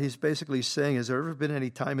he's basically saying, has there ever been any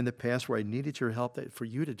time in the past where I needed your help for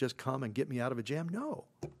you to just come and get me out of a jam? No.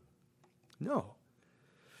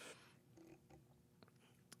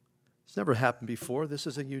 It's never happened before. This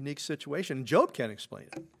is a unique situation. And Job can't explain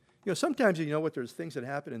it. Sometimes, there's things that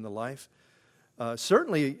happen in the life.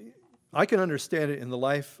 Certainly, I can understand it in the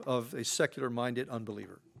life of a secular-minded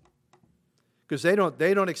unbeliever. Because they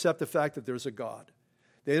don't accept the fact that there's a God.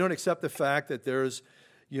 They don't accept the fact that there's,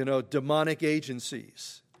 demonic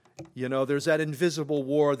agencies. There's that invisible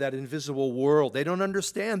war, that invisible world. They don't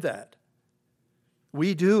understand that.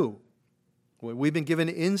 We do. We've been given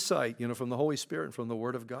insight, from the Holy Spirit and from the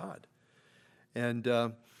Word of God.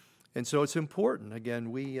 And so it's important. Again,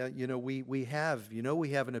 we have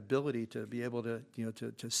an ability to be able to,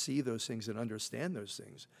 to see those things and understand those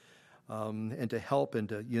things, and to help and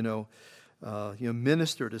to,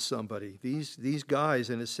 minister to somebody. These guys,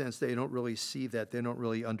 in a sense, they don't really see that. They don't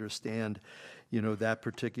really understand, that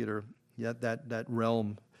particular, that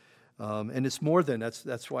realm. And it's more than,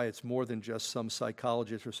 that's why it's more than just some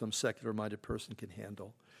psychologist or some secular-minded person can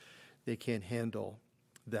handle. They can't handle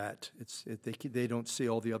that. They don't see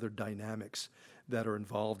all the other dynamics that are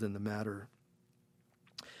involved in the matter.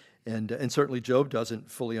 And certainly Job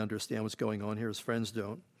doesn't fully understand what's going on here. His friends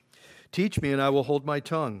don't. Teach me and I will hold my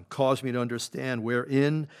tongue. Cause me to understand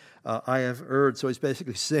wherein I have erred. So he's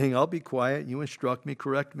basically saying, I'll be quiet. You instruct me,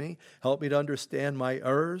 correct me. Help me to understand my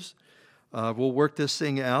errors. We'll work this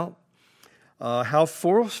thing out. How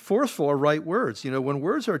forceful are right words. When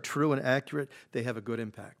words are true and accurate, they have a good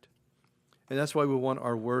impact. And that's why we want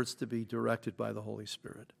our words to be directed by the Holy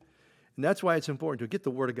Spirit. And that's why it's important to get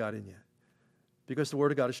the Word of God in you. Because the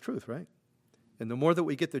Word of God is truth, right? And the more that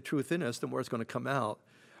we get the truth in us, the more it's going to come out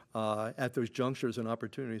at those junctures and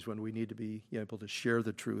opportunities when we need to be able to share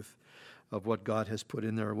the truth of what God has put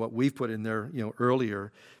in there, or what we've put in there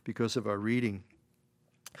earlier because of our reading.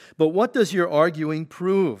 But what does your arguing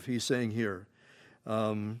prove, he's saying here?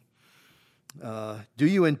 Do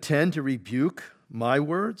you intend to rebuke my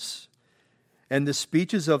words and the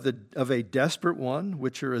speeches of a desperate one,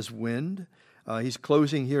 which are as wind? He's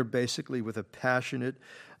closing here basically with a passionate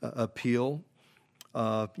appeal.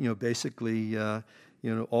 Basically,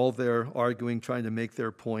 all their arguing, trying to make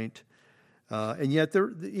their point. And yet,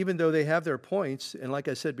 even though they have their points, and like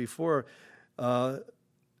I said before,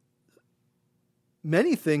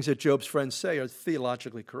 many things that Job's friends say are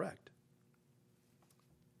theologically correct,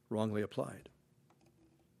 wrongly applied,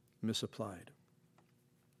 misapplied.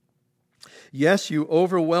 Yes, you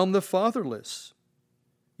overwhelm the fatherless.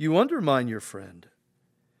 You undermine your friend.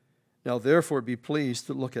 Now therefore be pleased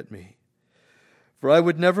to look at me, for I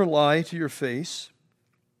would never lie to your face.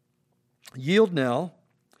 Yield now.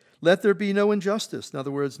 Let there be no injustice. In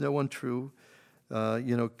other words, no untrue,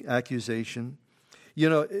 accusation.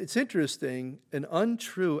 It's interesting. An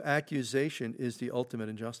untrue accusation is the ultimate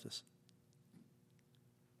injustice.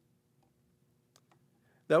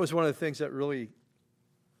 That was one of the things that really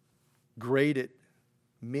grated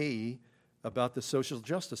me about the social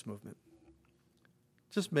justice movement.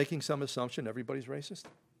 Just making some assumption everybody's racist.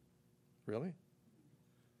 Really?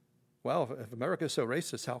 Well, if America is so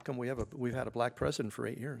racist, how come we've had a black president for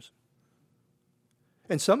 8 years?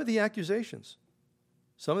 And some of the accusations,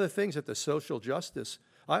 some of the things that the social justice,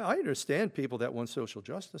 I understand people that want social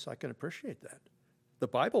justice. I can appreciate that. The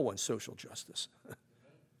Bible wants social justice.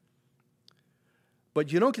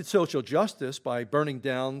 But you don't get social justice by burning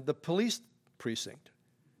down the police precinct,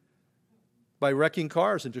 by wrecking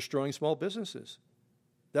cars and destroying small businesses.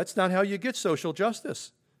 That's not how you get social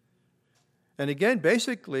justice. And again,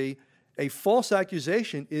 basically, a false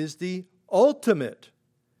accusation is the ultimate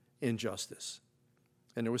injustice.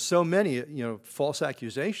 And there were so many, false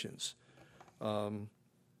accusations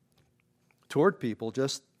toward people,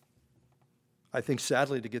 just, I think,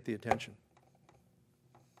 sadly, to get the attention.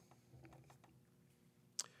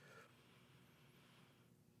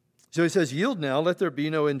 So he says, yield now, let there be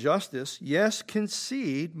no injustice. Yes,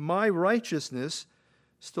 concede, my righteousness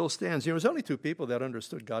still stands. There was only 2 people that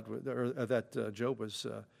understood that Job was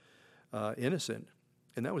innocent,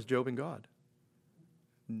 and that was Job and God.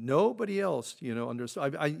 Nobody else,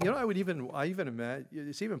 understood. I even imagine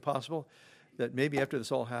it's even possible that maybe after this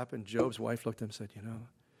all happened, Job's wife looked at him and said,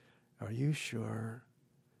 are you sure?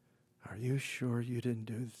 Are you sure you didn't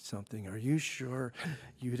do something? Are you sure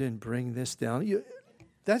you didn't bring this down?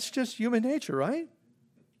 That's just human nature, right?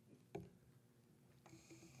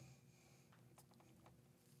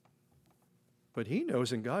 But he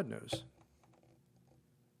knows and God knows.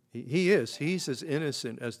 He's as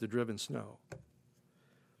innocent as the driven snow.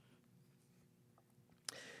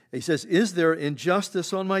 He says, is there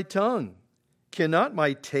injustice on my tongue? Cannot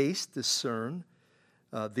my taste discern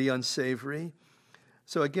the unsavory?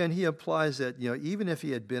 So again, he applies that, even if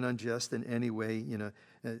he had been unjust in any way,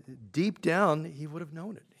 deep down, he would have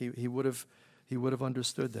known it. He would have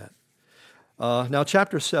understood that. Now,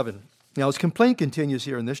 chapter 7. Now, his complaint continues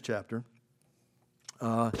here in this chapter.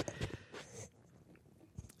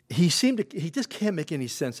 He just can't make any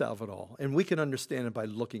sense out of it all. And we can understand it by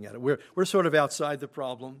looking at it. We're sort of outside the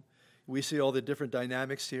problem. We see all the different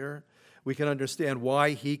dynamics here. We can understand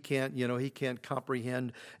why he can't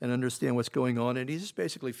comprehend and understand what's going on. And he just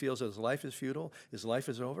basically feels that his life is futile, his life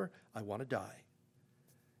is over, I want to die.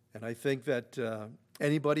 And I think that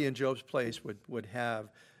anybody in Job's place would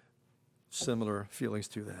have similar feelings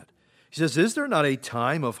to that. He says, is there not a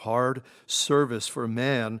time of hard service for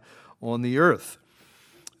man on the earth?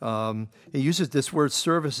 He uses this word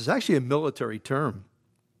service. It's actually a military term.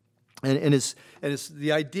 And it's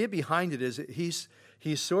the idea behind it is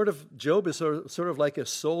Job is sort of like a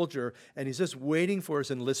soldier, and he's just waiting for his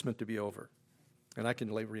enlistment to be over. And I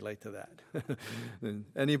can relate to that. And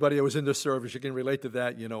anybody that was in the service, you can relate to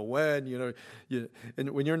that. And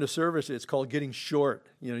when you're in the service, it's called getting short.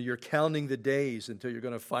 You're counting the days until you're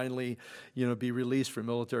going to finally, be released from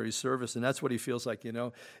military service. And that's what he feels like.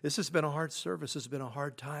 This has been a hard service. This has been a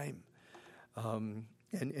hard time.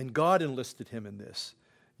 And God enlisted him in this,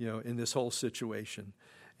 in this whole situation.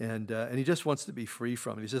 And he just wants to be free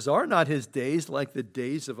from it. He says, are not his days like the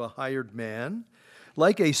days of a hired man?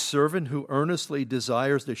 Like a servant who earnestly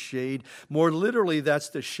desires the shade. More literally, that's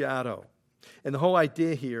the shadow. And the whole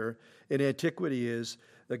idea here in antiquity is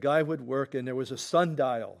the guy would work and there was a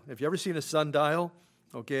sundial. Have you ever seen a sundial?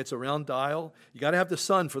 Okay, it's a round dial. You got to have the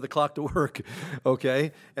sun for the clock to work.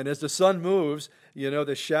 Okay, and as the sun moves,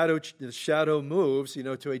 the shadow moves,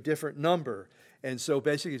 to a different number. And so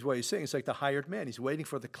basically what he's saying, it's like the hired man. He's waiting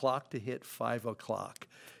for the clock to hit 5 o'clock,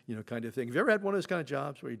 kind of thing. Have you ever had one of those kind of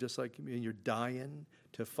jobs where you're just like, you're dying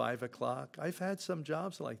to 5 o'clock? I've had some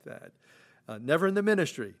jobs like that. Never in the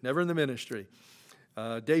ministry.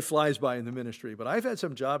 Day flies by in the ministry. But I've had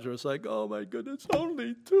some jobs where it's like, oh my goodness, it's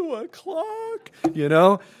only 2 o'clock,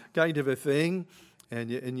 kind of a thing. And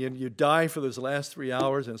you die for those last 3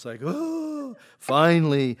 hours, and it's like, oh,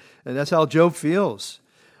 finally. And that's how Job feels.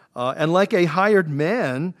 And like a hired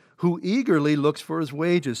man who eagerly looks for his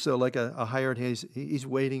wages. So like a hired hand, he's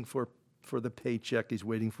waiting for the paycheck. He's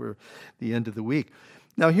waiting for the end of the week.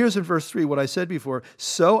 Now here's in verse 3 what I said before.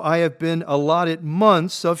 So I have been allotted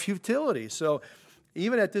months of futility. So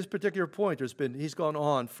even at this particular point, he's gone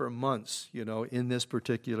on for months, in this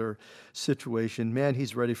particular situation. Man,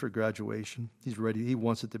 he's ready for graduation. He's ready. He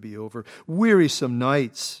wants it to be over. Wearisome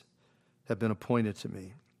nights have been appointed to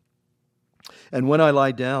me. And when I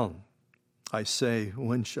lie down, I say,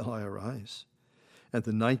 when shall I arise? And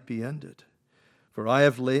the night be ended. For I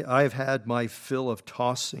have had my fill of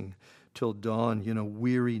tossing till dawn,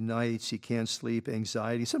 weary nights, you can't sleep,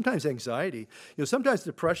 anxiety. Sometimes anxiety, sometimes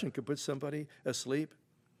depression can put somebody asleep.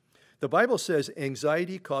 The Bible says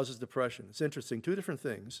anxiety causes depression. It's interesting, two different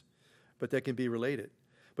things, but they can be related.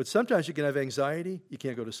 But sometimes you can have anxiety, you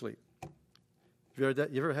can't go to sleep. You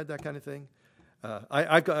ever had that kind of thing?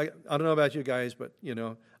 I don't know about you guys, but,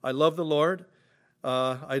 I love the Lord.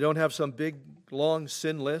 I don't have some big, long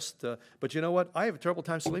sin list, but you know what? I have a terrible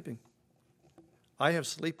time sleeping. I have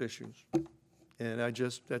sleep issues, and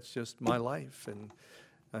that's just my life.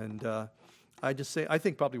 And I just say, I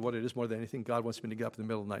think probably what it is more than anything, God wants me to get up in the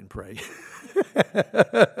middle of the night and pray.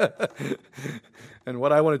 And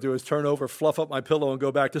what I want to do is turn over, fluff up my pillow, and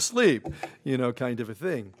go back to sleep, kind of a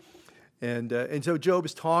thing. And so Job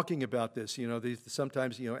is talking about this.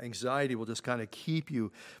 Sometimes anxiety will just kind of keep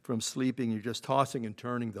you from sleeping. You're just tossing and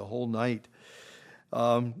turning the whole night.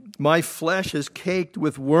 My flesh is caked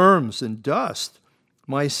with worms and dust.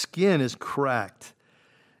 My skin is cracked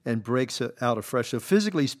and breaks out afresh. So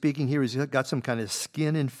physically speaking, here he's got some kind of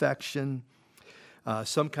skin infection,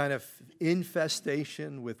 some kind of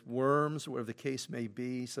infestation with worms, whatever the case may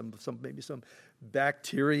be, maybe some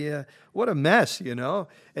bacteria. What a mess,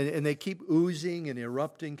 And they keep oozing and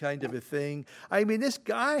erupting, kind of a thing. I mean, this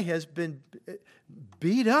guy has been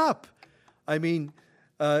beat up. I mean,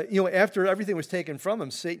 after everything was taken from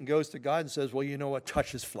him, Satan goes to God and says, well, you know what?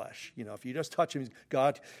 Touch his flesh. If you just touch him,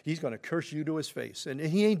 God, he's going to curse you to his face. And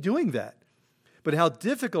he ain't doing that. But how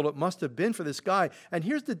difficult it must have been for this guy. And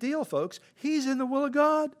here's the deal, folks. He's in the will of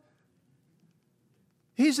God.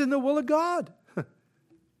 He's in the will of God.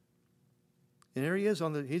 And there he is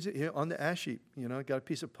he's on the ash heap. Got a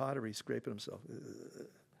piece of pottery scraping himself.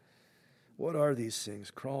 What are these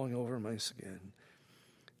things crawling over my skin?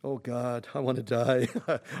 Oh, God, I want to die.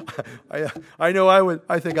 I know I would.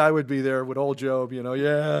 I think I would be there with old Job,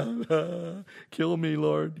 Yeah, kill me,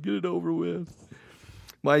 Lord. Get it over with.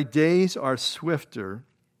 My days are swifter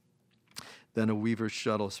than a weaver's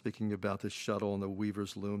shuttle, speaking about the shuttle and the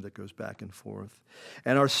weaver's loom that goes back and forth,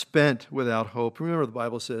 and are spent without hope. Remember the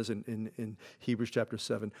Bible says in Hebrews chapter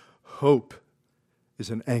 7, hope is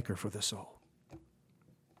an anchor for the soul.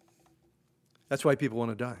 That's why people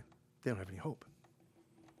want to die. They don't have any hope.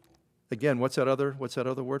 Again, what's that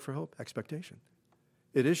other word for hope? Expectation.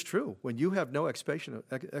 It is true. When you have no expectation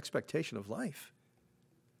of life,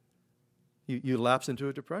 you lapse into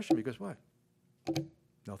a depression because what?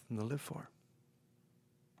 Nothing to live for.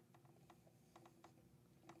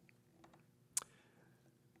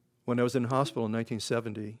 When I was in hospital in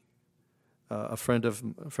 1970, a friend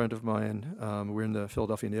of mine, we were in the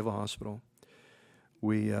Philadelphia Naval Hospital.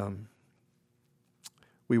 We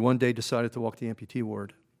one day decided to walk the amputee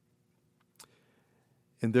ward.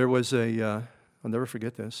 And there was I'll never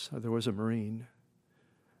forget this, there was a Marine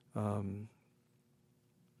in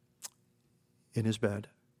his bed.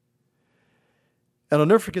 And I'll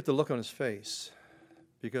never forget the look on his face,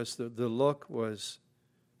 because the look was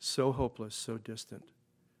so hopeless, so distant.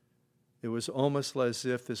 It was almost as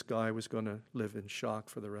if this guy was going to live in shock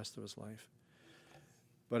for the rest of his life.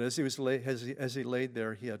 But as he laid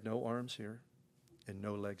there, he had no arms here and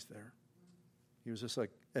no legs there. He was just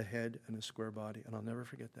like a head and a square body, and I'll never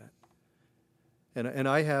forget that. And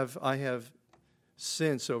I have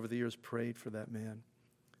since over the years prayed for that man,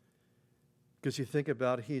 because you think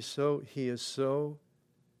about it, he is so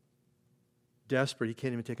desperate he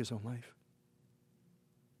can't even take his own life.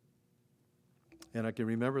 And I can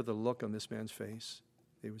remember the look on this man's face.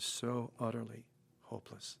 It was so utterly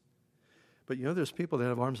hopeless. But there's people that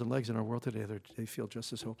have arms and legs in our world today that they feel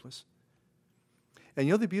just as hopeless.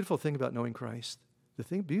 And the beautiful thing about knowing Christ,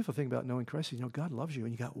 beautiful thing about knowing Christ is, God loves you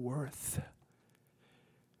and you got worth.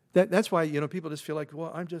 That's why, people just feel like,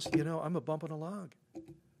 well, I'm just, I'm a bump on a log.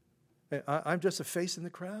 I'm just a face in the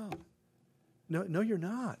crowd. No, you're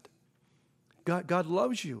not. God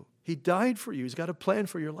loves you. He died for you. He's got a plan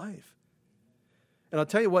for your life. And I'll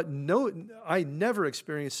tell you what, I never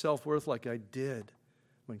experienced self-worth like I did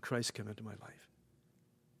when Christ came into my life.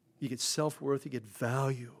 You get self-worth, you get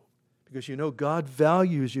value, because God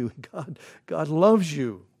values you. God loves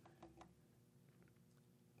you.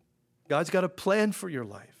 God's got a plan for your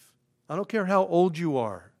life. I don't care how old you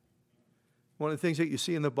are. One of the things that you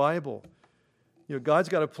see in the Bible, God's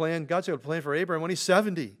got a plan. God's got a plan for Abraham when he's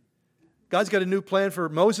 70. God's got a new plan for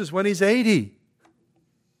Moses when he's 80.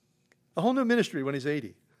 A whole new ministry when he's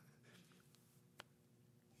 80.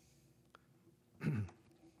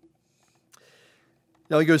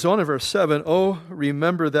 Now he goes on in verse 7, "Oh,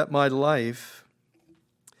 remember that my life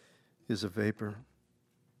is a vapor.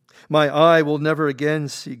 My eye will never again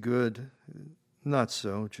see good." Not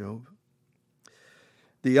so, Job.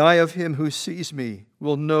 "The eye of him who sees me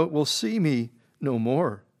will see me no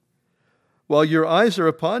more. While your eyes are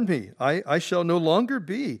upon me, I shall no longer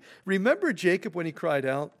be." Remember Jacob when he cried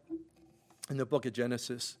out in the book of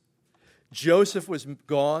Genesis? Joseph was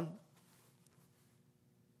gone.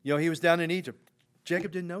 He was down in Egypt.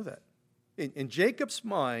 Jacob didn't know that. In Jacob's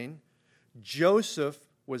mind, Joseph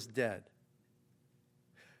was dead.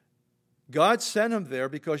 God sent him there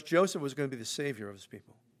because Joseph was going to be the savior of his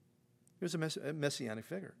people. He was a messianic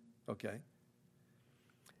figure, okay?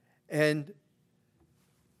 And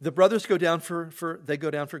the brothers go down for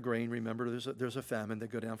grain. Remember, there's a famine. They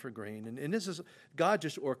go down for grain, and this is God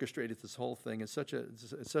just orchestrated this whole thing. It's such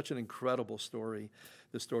an incredible story,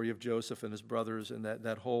 the story of Joseph and his brothers, and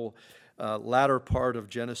that whole latter part of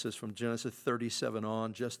Genesis, from Genesis 37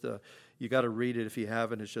 on. You got to read it if you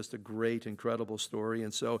haven't. It's just a great, incredible story.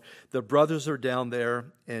 And so the brothers are down there,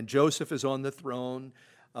 and Joseph is on the throne.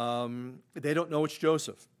 They don't know it's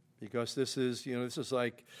Joseph because this is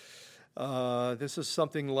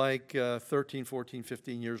something like 13, 14,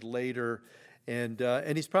 15 years later,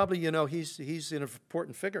 and he's probably, he's an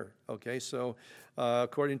important figure. Okay, so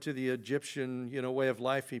according to the Egyptian, way of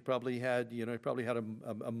life, he probably had,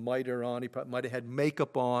 a mitre on. He might have had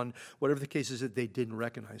makeup on. Whatever the case is, that they didn't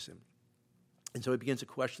recognize him, and so he begins to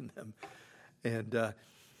question them,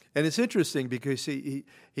 and it's interesting because he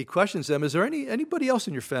questions them. Is there anybody else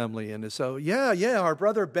in your family? And so, yeah, our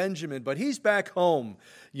brother Benjamin, but he's back home,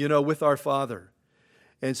 with our father.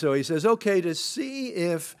 And so he says, okay, to see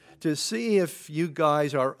if you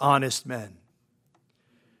guys are honest men,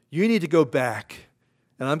 you need to go back,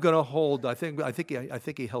 and I'm going to hold. I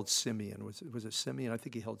think he held Simeon. Was it Simeon? I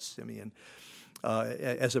think he held Simeon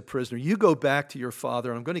as a prisoner. You go back to your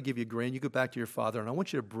father, and I'm going to give you grain. You go back to your father, and I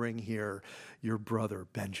want you to bring here your brother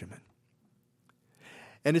Benjamin.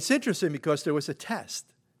 And it's interesting because there was a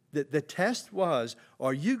test. The test was,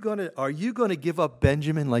 are you going to give up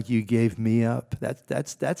Benjamin like you gave me up?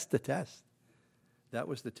 That's the test. That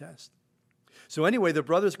was the test. So anyway, the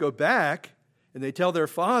brothers go back and they tell their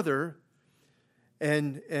father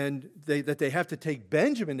that they have to take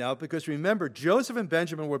Benjamin now, because remember, Joseph and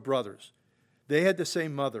Benjamin were brothers. They had the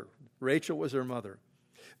same mother. Rachel was their mother.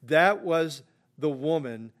 That was the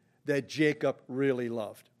woman that Jacob really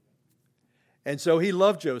loved. And so he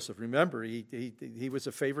loved Joseph. Remember, he was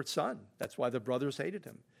a favorite son. That's why the brothers hated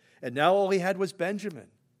him. And now all he had was Benjamin.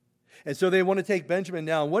 And so they want to take Benjamin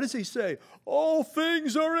now. And what does he say? All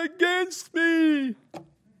things are against me.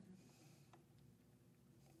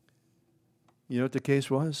 You know what the case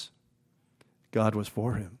was? God was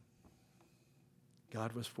for him.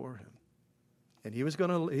 God was for him. And he was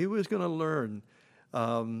going to learn,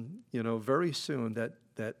 very soon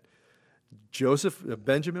that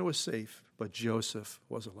Benjamin was safe, but Joseph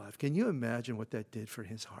was alive. Can you imagine what that did for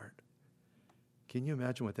his heart? Can you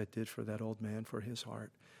imagine what that did for that old man, for his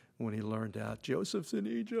heart, when he learned out Joseph's in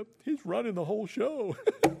Egypt? He's running the whole show.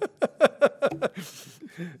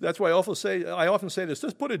 That's why I often say this: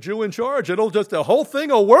 just put a Jew in charge; the whole thing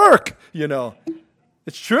will work.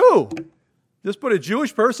 It's true. Just put a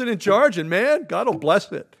Jewish person in charge, and man, God will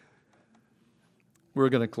bless it. We're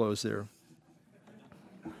going to close there.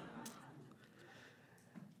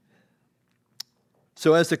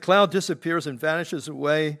 So as the cloud disappears and vanishes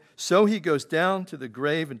away, so he goes down to the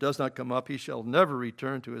grave and does not come up. He shall never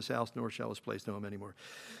return to his house, nor shall his place know him anymore.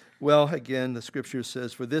 Well, again, the scripture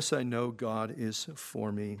says, for this I know God is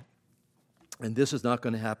for me. And this is not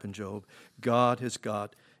going to happen, Job. God has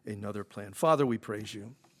got another plan. Father, we praise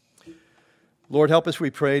you. Lord, help us, we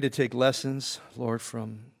pray, to take lessons, Lord,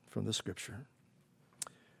 from the scripture,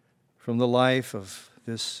 from the life of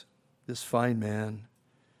this fine man,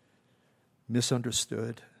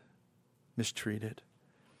 misunderstood, mistreated,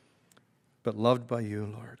 but loved by you,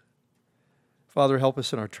 Lord. Father, help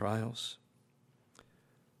us in our trials.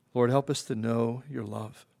 Lord, help us to know your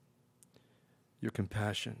love, your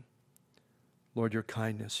compassion, Lord, your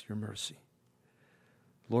kindness, your mercy.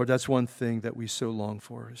 Lord, that's one thing that we so long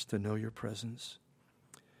for, is to know your presence,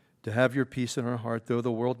 to have your peace in our heart, though the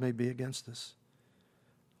world may be against us.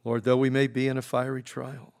 Lord, though we may be in a fiery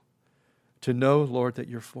trial, to know, Lord, that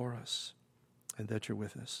you're for us and that you're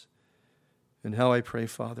with us. And how I pray,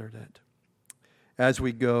 Father, that as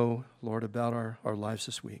we go, Lord, about our lives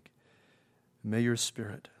this week, may your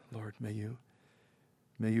Spirit, Lord, may you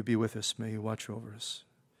be with us. May you watch over us.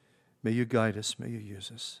 May you guide us. May you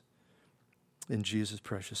use us. In Jesus'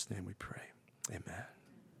 precious name we pray. Amen.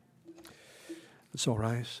 Let's all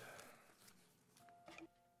rise.